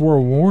guru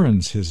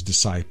forewarns his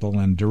disciple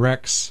and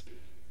directs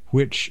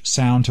which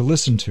sound to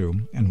listen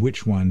to and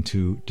which one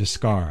to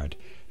discard.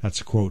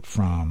 That's a quote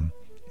from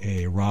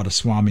a Radha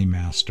Swami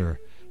master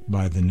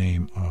by the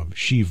name of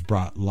Shiv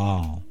Brat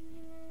Lal,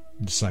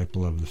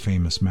 disciple of the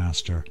famous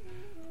master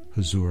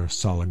Huzur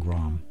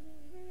Salagram.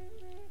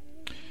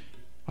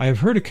 I have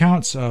heard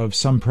accounts of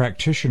some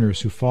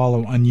practitioners who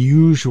follow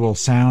unusual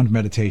sound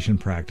meditation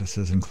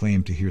practices and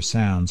claim to hear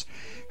sounds.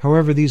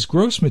 However, these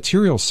gross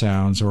material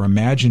sounds are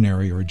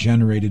imaginary or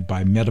generated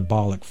by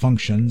metabolic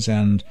functions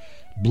and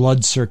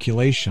blood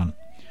circulation.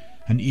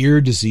 An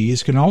ear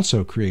disease can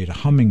also create a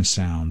humming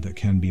sound that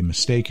can be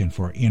mistaken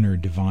for inner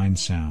divine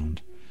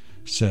sound,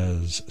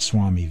 says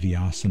Swami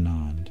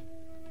Vyasanand.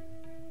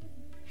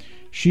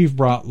 Shiv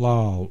Brat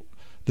Lal,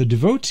 the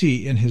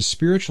devotee in his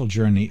spiritual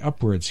journey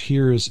upwards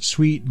hears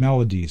sweet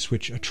melodies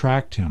which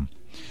attract him.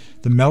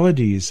 The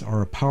melodies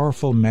are a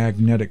powerful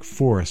magnetic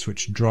force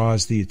which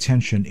draws the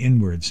attention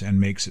inwards and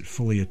makes it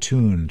fully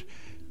attuned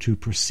to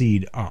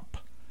proceed up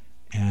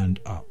and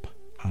up,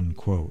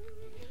 unquote.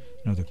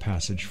 Another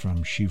passage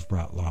from Shiv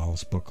Brat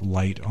Lal's book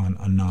Light on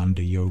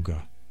Ananda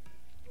Yoga.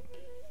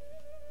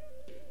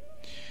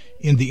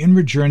 In The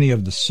Inward Journey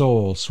of the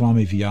Soul,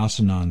 Swami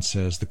Vyasanand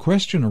says, the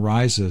question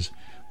arises,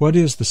 what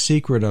is the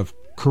secret of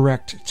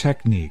correct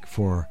technique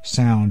for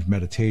sound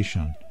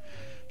meditation?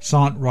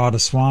 Sant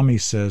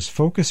Radhaswami says,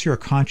 focus your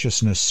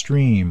consciousness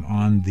stream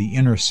on the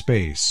inner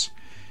space.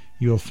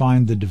 You will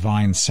find the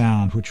divine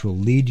sound which will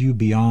lead you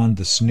beyond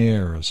the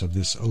snares of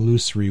this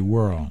illusory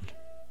world.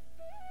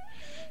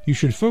 You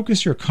should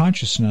focus your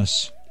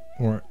consciousness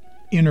or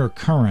inner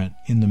current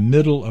in the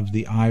middle of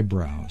the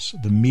eyebrows,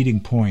 the meeting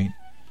point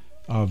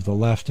of the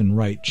left and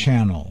right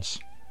channels,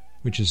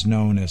 which is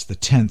known as the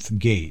 10th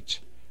gate,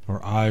 or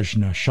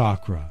Ajna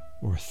chakra,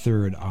 or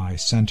third eye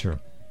center.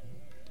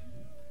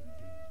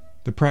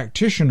 The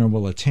practitioner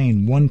will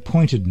attain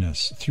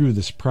one-pointedness through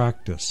this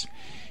practice.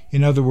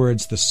 In other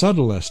words, the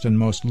subtlest and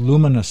most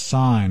luminous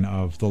sign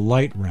of the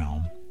light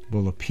realm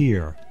will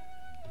appear.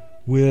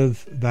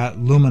 With that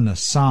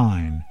luminous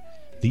sign,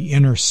 the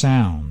inner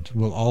sound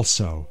will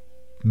also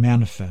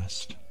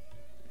manifest.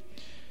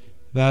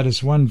 That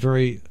is one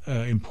very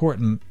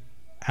important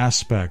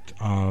aspect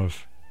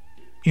of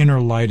inner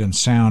light and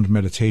sound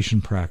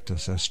meditation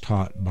practice as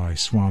taught by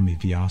Swami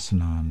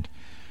Vyasanand.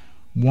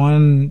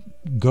 One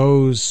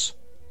goes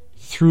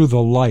through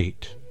the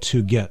light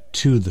to get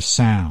to the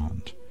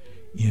sound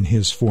in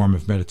his form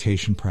of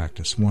meditation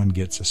practice. One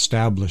gets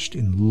established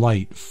in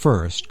light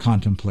first,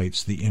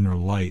 contemplates the inner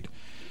light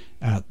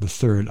at the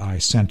third eye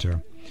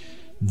center.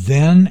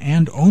 Then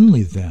and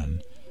only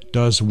then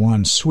does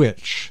one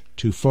switch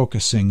to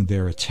focusing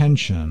their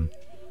attention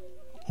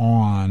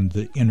on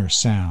the inner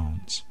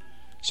sounds.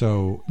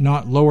 So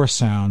not lower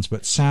sounds,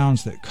 but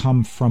sounds that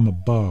come from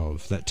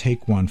above, that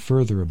take one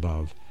further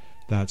above.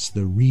 That's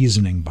the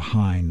reasoning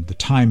behind the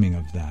timing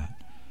of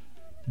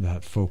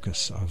that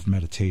focus of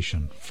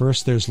meditation.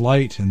 First there's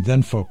light, and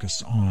then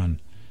focus on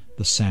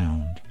the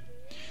sound.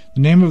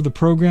 The name of the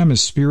program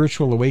is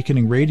Spiritual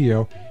Awakening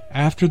Radio.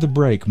 After the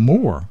break,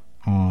 more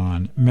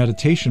on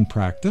meditation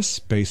practice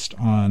based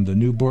on the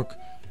new book,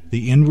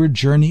 The Inward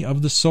Journey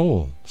of the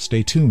Soul.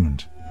 Stay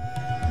tuned.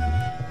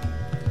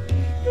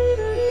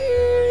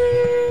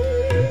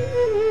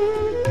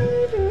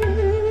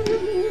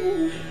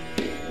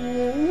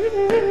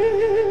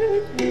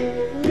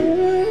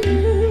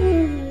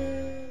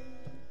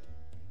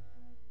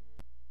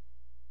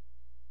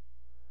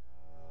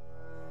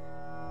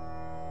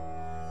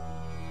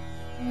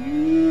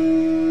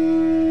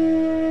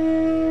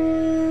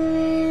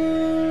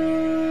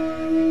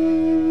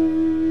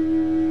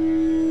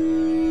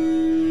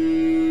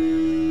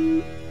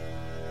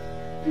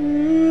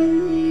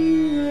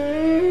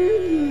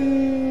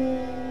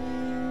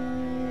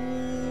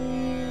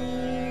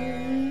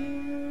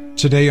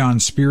 Today on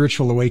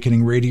Spiritual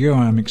Awakening Radio,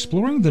 I'm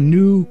exploring the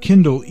new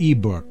Kindle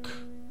ebook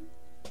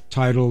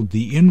titled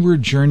The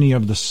Inward Journey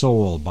of the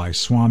Soul by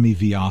Swami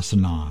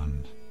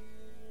Vyasanand.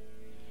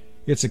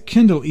 It's a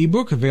Kindle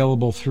ebook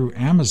available through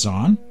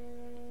Amazon,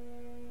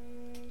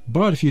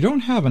 but if you don't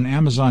have an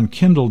Amazon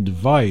Kindle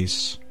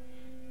device,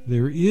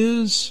 there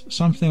is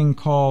something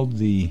called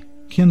the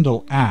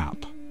Kindle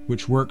app,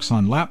 which works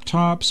on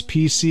laptops,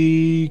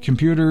 PC,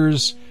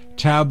 computers,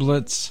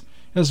 tablets,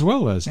 as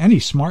well as any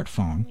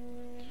smartphone,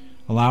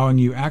 allowing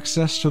you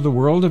access to the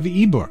world of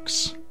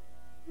ebooks.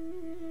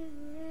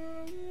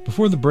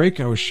 Before the break,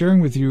 I was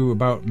sharing with you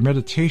about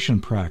meditation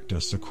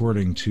practice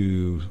according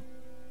to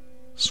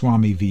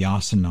Swami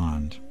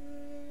Vyasanand.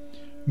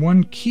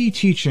 One key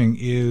teaching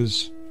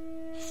is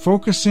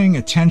focusing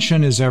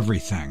attention is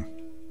everything.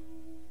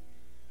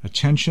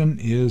 Attention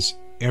is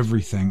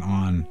everything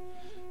on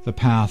the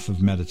path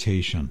of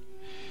meditation.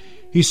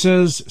 He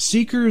says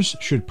seekers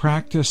should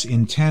practice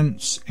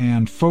intense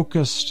and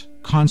focused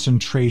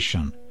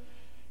concentration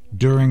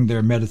during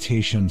their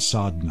meditation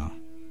sadhana,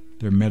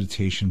 their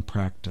meditation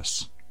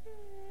practice.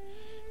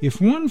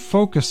 If one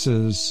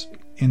focuses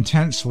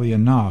intensely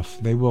enough,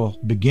 they will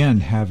begin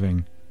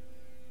having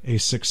a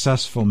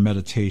successful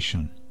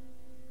meditation.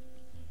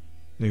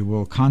 They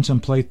will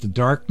contemplate the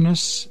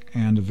darkness,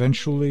 and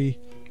eventually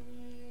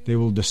they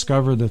will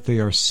discover that they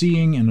are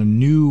seeing in a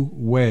new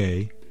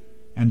way,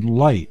 and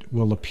light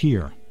will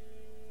appear.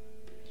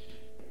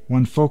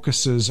 One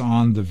focuses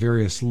on the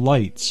various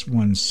lights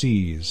one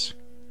sees,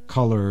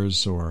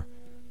 colors or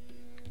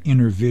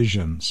inner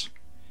visions,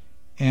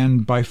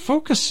 and by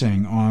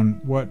focusing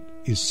on what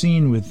is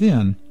seen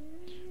within,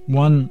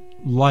 one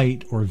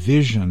light or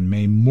vision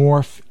may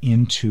morph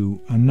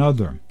into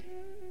another.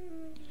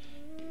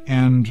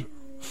 And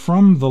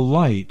from the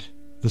light,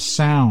 the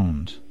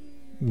sound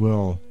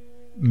will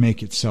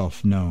make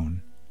itself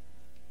known.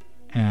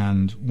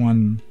 And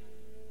one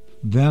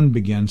then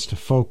begins to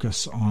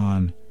focus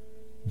on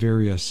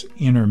various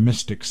inner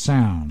mystic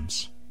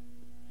sounds.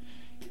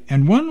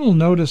 And one will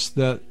notice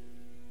that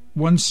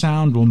one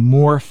sound will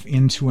morph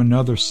into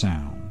another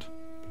sound,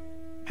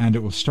 and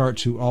it will start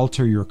to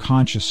alter your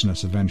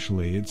consciousness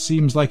eventually. It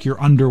seems like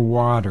you're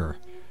underwater,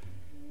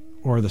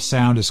 or the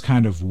sound is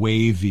kind of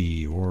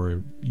wavy,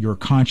 or your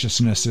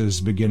consciousness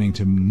is beginning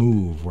to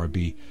move or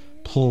be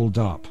pulled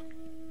up.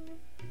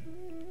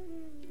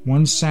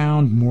 One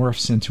sound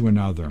morphs into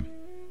another.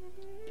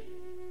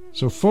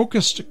 So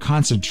focused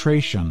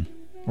concentration,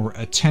 or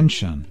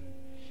attention,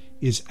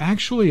 is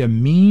actually a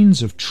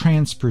means of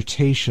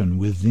transportation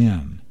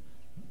within,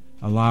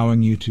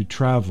 allowing you to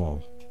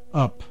travel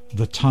up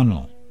the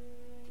tunnel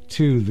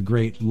to the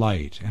great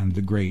light and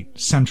the great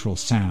central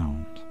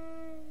sound.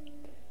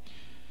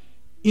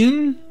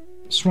 In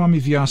Swami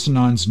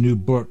Vyasanand's new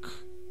book,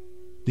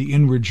 The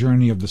Inward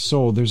Journey of the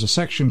Soul, there's a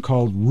section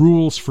called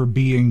Rules for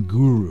Being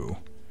Guru,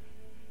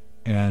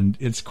 and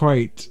it's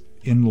quite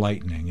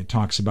enlightening. It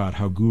talks about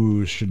how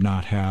gurus should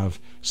not have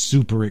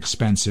super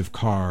expensive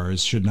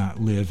cars, should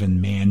not live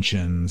in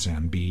mansions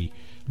and be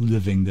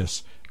living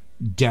this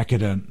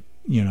decadent,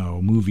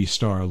 movie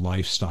star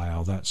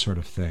lifestyle, that sort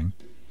of thing.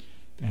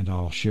 And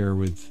I'll share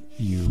with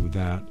you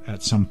that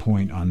at some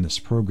point on this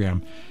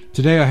program.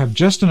 Today I have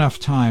just enough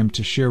time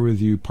to share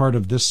with you part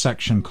of this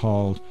section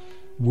called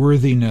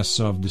Worthiness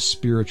of the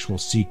Spiritual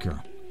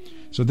Seeker.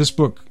 So this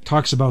book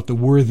talks about the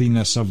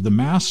worthiness of the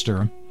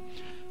master,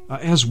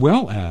 as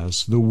well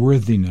as the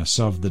worthiness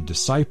of the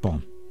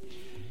disciple.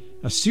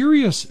 A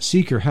serious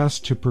seeker has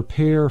to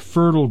prepare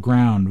fertile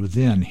ground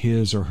within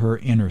his or her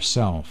inner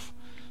self.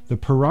 The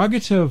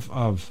prerogative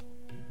of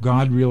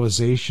God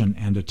realization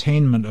and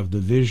attainment of the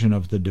vision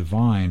of the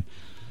divine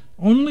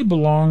only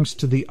belongs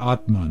to the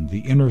Atman, the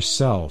inner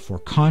self or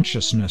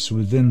consciousness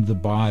within the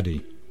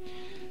body.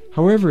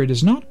 However, it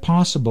is not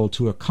possible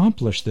to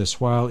accomplish this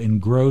while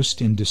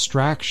engrossed in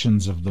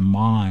distractions of the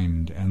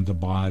mind and the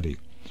body.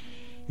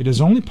 It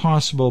is only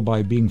possible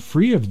by being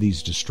free of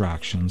these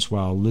distractions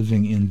while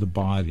living in the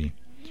body.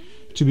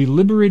 To be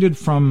liberated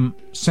from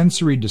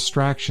sensory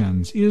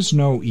distractions is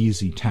no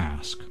easy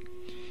task.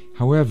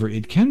 However,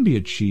 it can be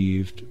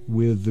achieved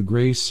with the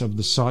grace of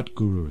the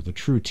Satguru, the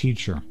true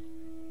teacher.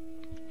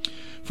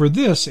 For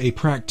this, a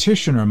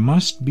practitioner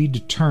must be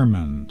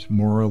determined,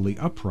 morally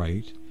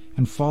upright,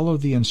 and follow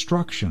the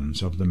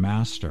instructions of the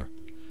Master.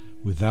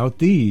 Without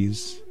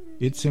these,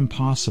 it's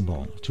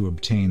impossible to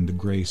obtain the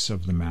grace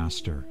of the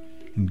Master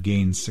and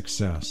gain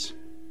success.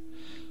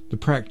 The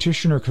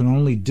practitioner can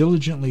only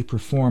diligently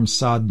perform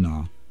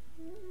sadhana,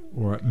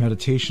 or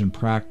meditation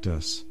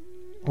practice,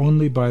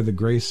 only by the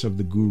grace of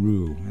the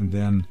Guru, and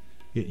then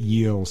it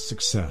yields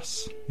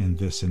success in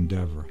this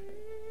endeavor.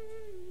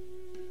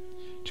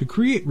 To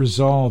create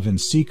resolve in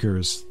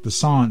seekers, the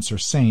saints or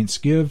saints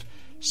give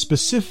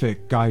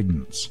specific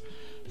guidance.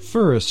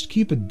 First,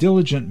 keep a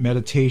diligent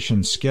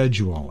meditation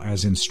schedule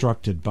as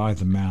instructed by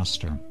the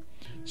Master.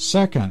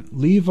 Second,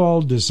 leave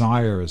all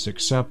desires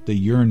except the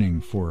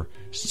yearning for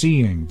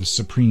seeing the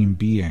Supreme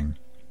Being.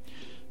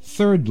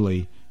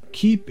 Thirdly,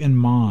 keep in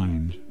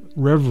mind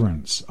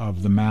reverence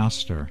of the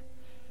Master.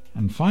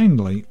 And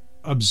finally,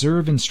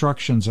 observe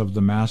instructions of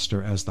the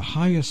Master as the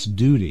highest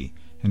duty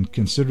and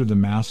consider the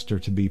Master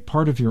to be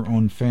part of your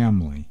own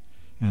family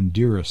and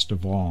dearest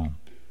of all.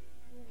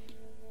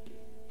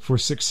 For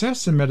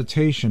success in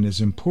meditation, it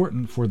is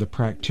important for the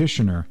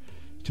practitioner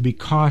to be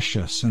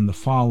cautious in the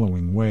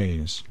following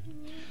ways.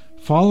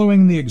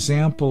 Following the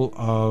example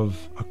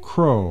of a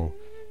crow,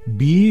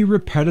 be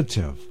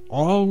repetitive,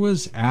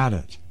 always at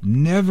it,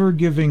 never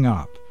giving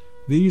up.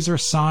 These are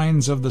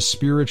signs of the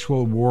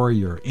spiritual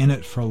warrior in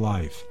it for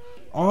life,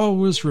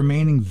 always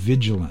remaining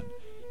vigilant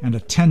and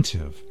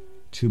attentive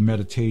to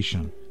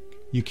meditation.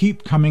 You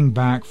keep coming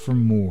back for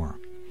more.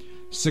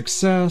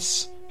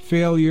 Success,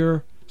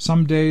 failure,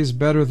 some days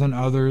better than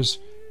others,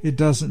 it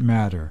doesn't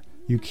matter.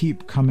 You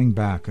keep coming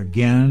back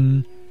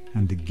again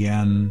and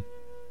again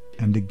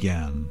and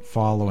again,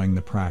 following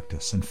the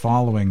practice and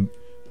following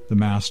the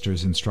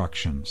Master's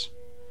instructions.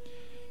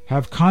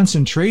 Have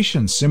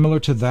concentration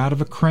similar to that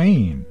of a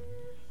crane,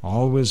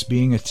 always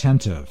being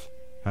attentive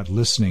at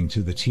listening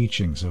to the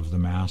teachings of the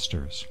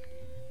Masters.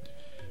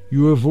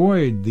 You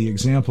avoid the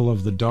example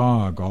of the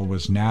dog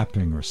always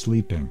napping or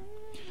sleeping.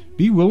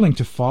 Be willing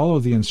to follow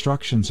the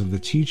instructions of the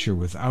teacher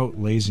without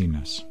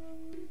laziness.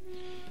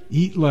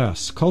 Eat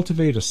less,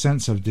 cultivate a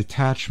sense of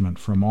detachment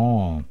from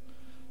all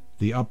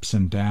the ups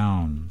and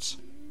downs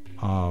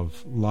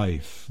of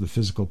life, the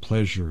physical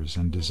pleasures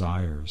and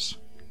desires.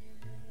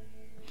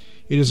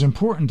 It is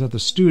important that the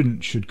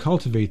student should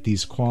cultivate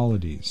these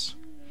qualities.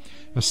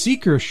 A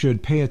seeker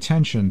should pay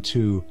attention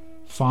to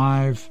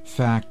 5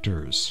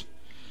 factors.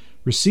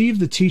 Receive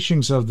the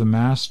teachings of the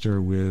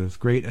Master with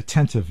great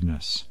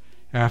attentiveness.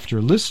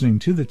 After listening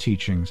to the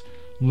teachings,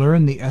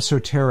 learn the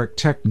esoteric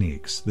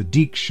techniques, the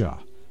diksha,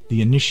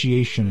 the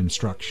initiation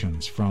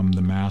instructions from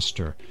the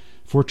Master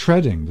for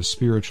treading the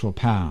spiritual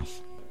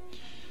path.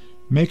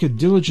 Make a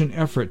diligent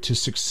effort to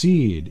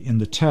succeed in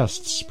the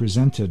tests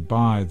presented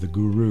by the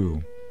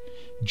Guru.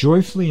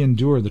 Joyfully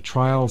endure the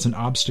trials and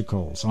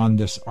obstacles on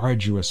this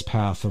arduous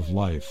path of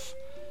life.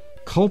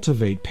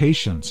 Cultivate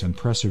patience and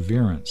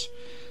perseverance.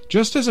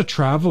 Just as a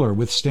traveler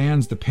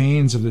withstands the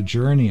pains of the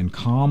journey and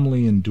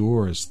calmly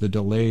endures the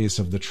delays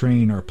of the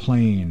train or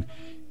plane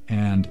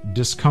and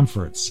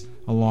discomforts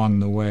along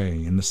the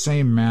way, in the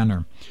same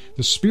manner,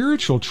 the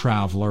spiritual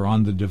traveler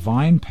on the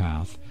divine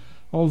path,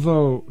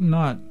 although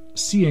not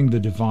seeing the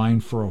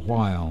divine for a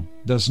while,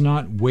 does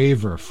not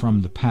waver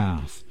from the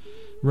path.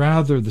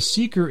 Rather, the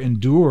seeker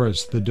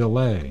endures the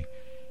delay,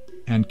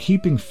 and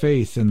keeping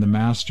faith in the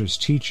Master's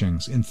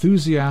teachings,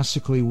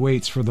 enthusiastically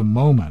waits for the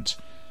moment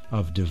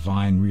of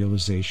divine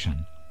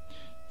realization.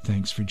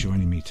 Thanks for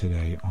joining me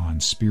today on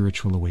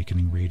Spiritual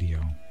Awakening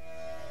Radio.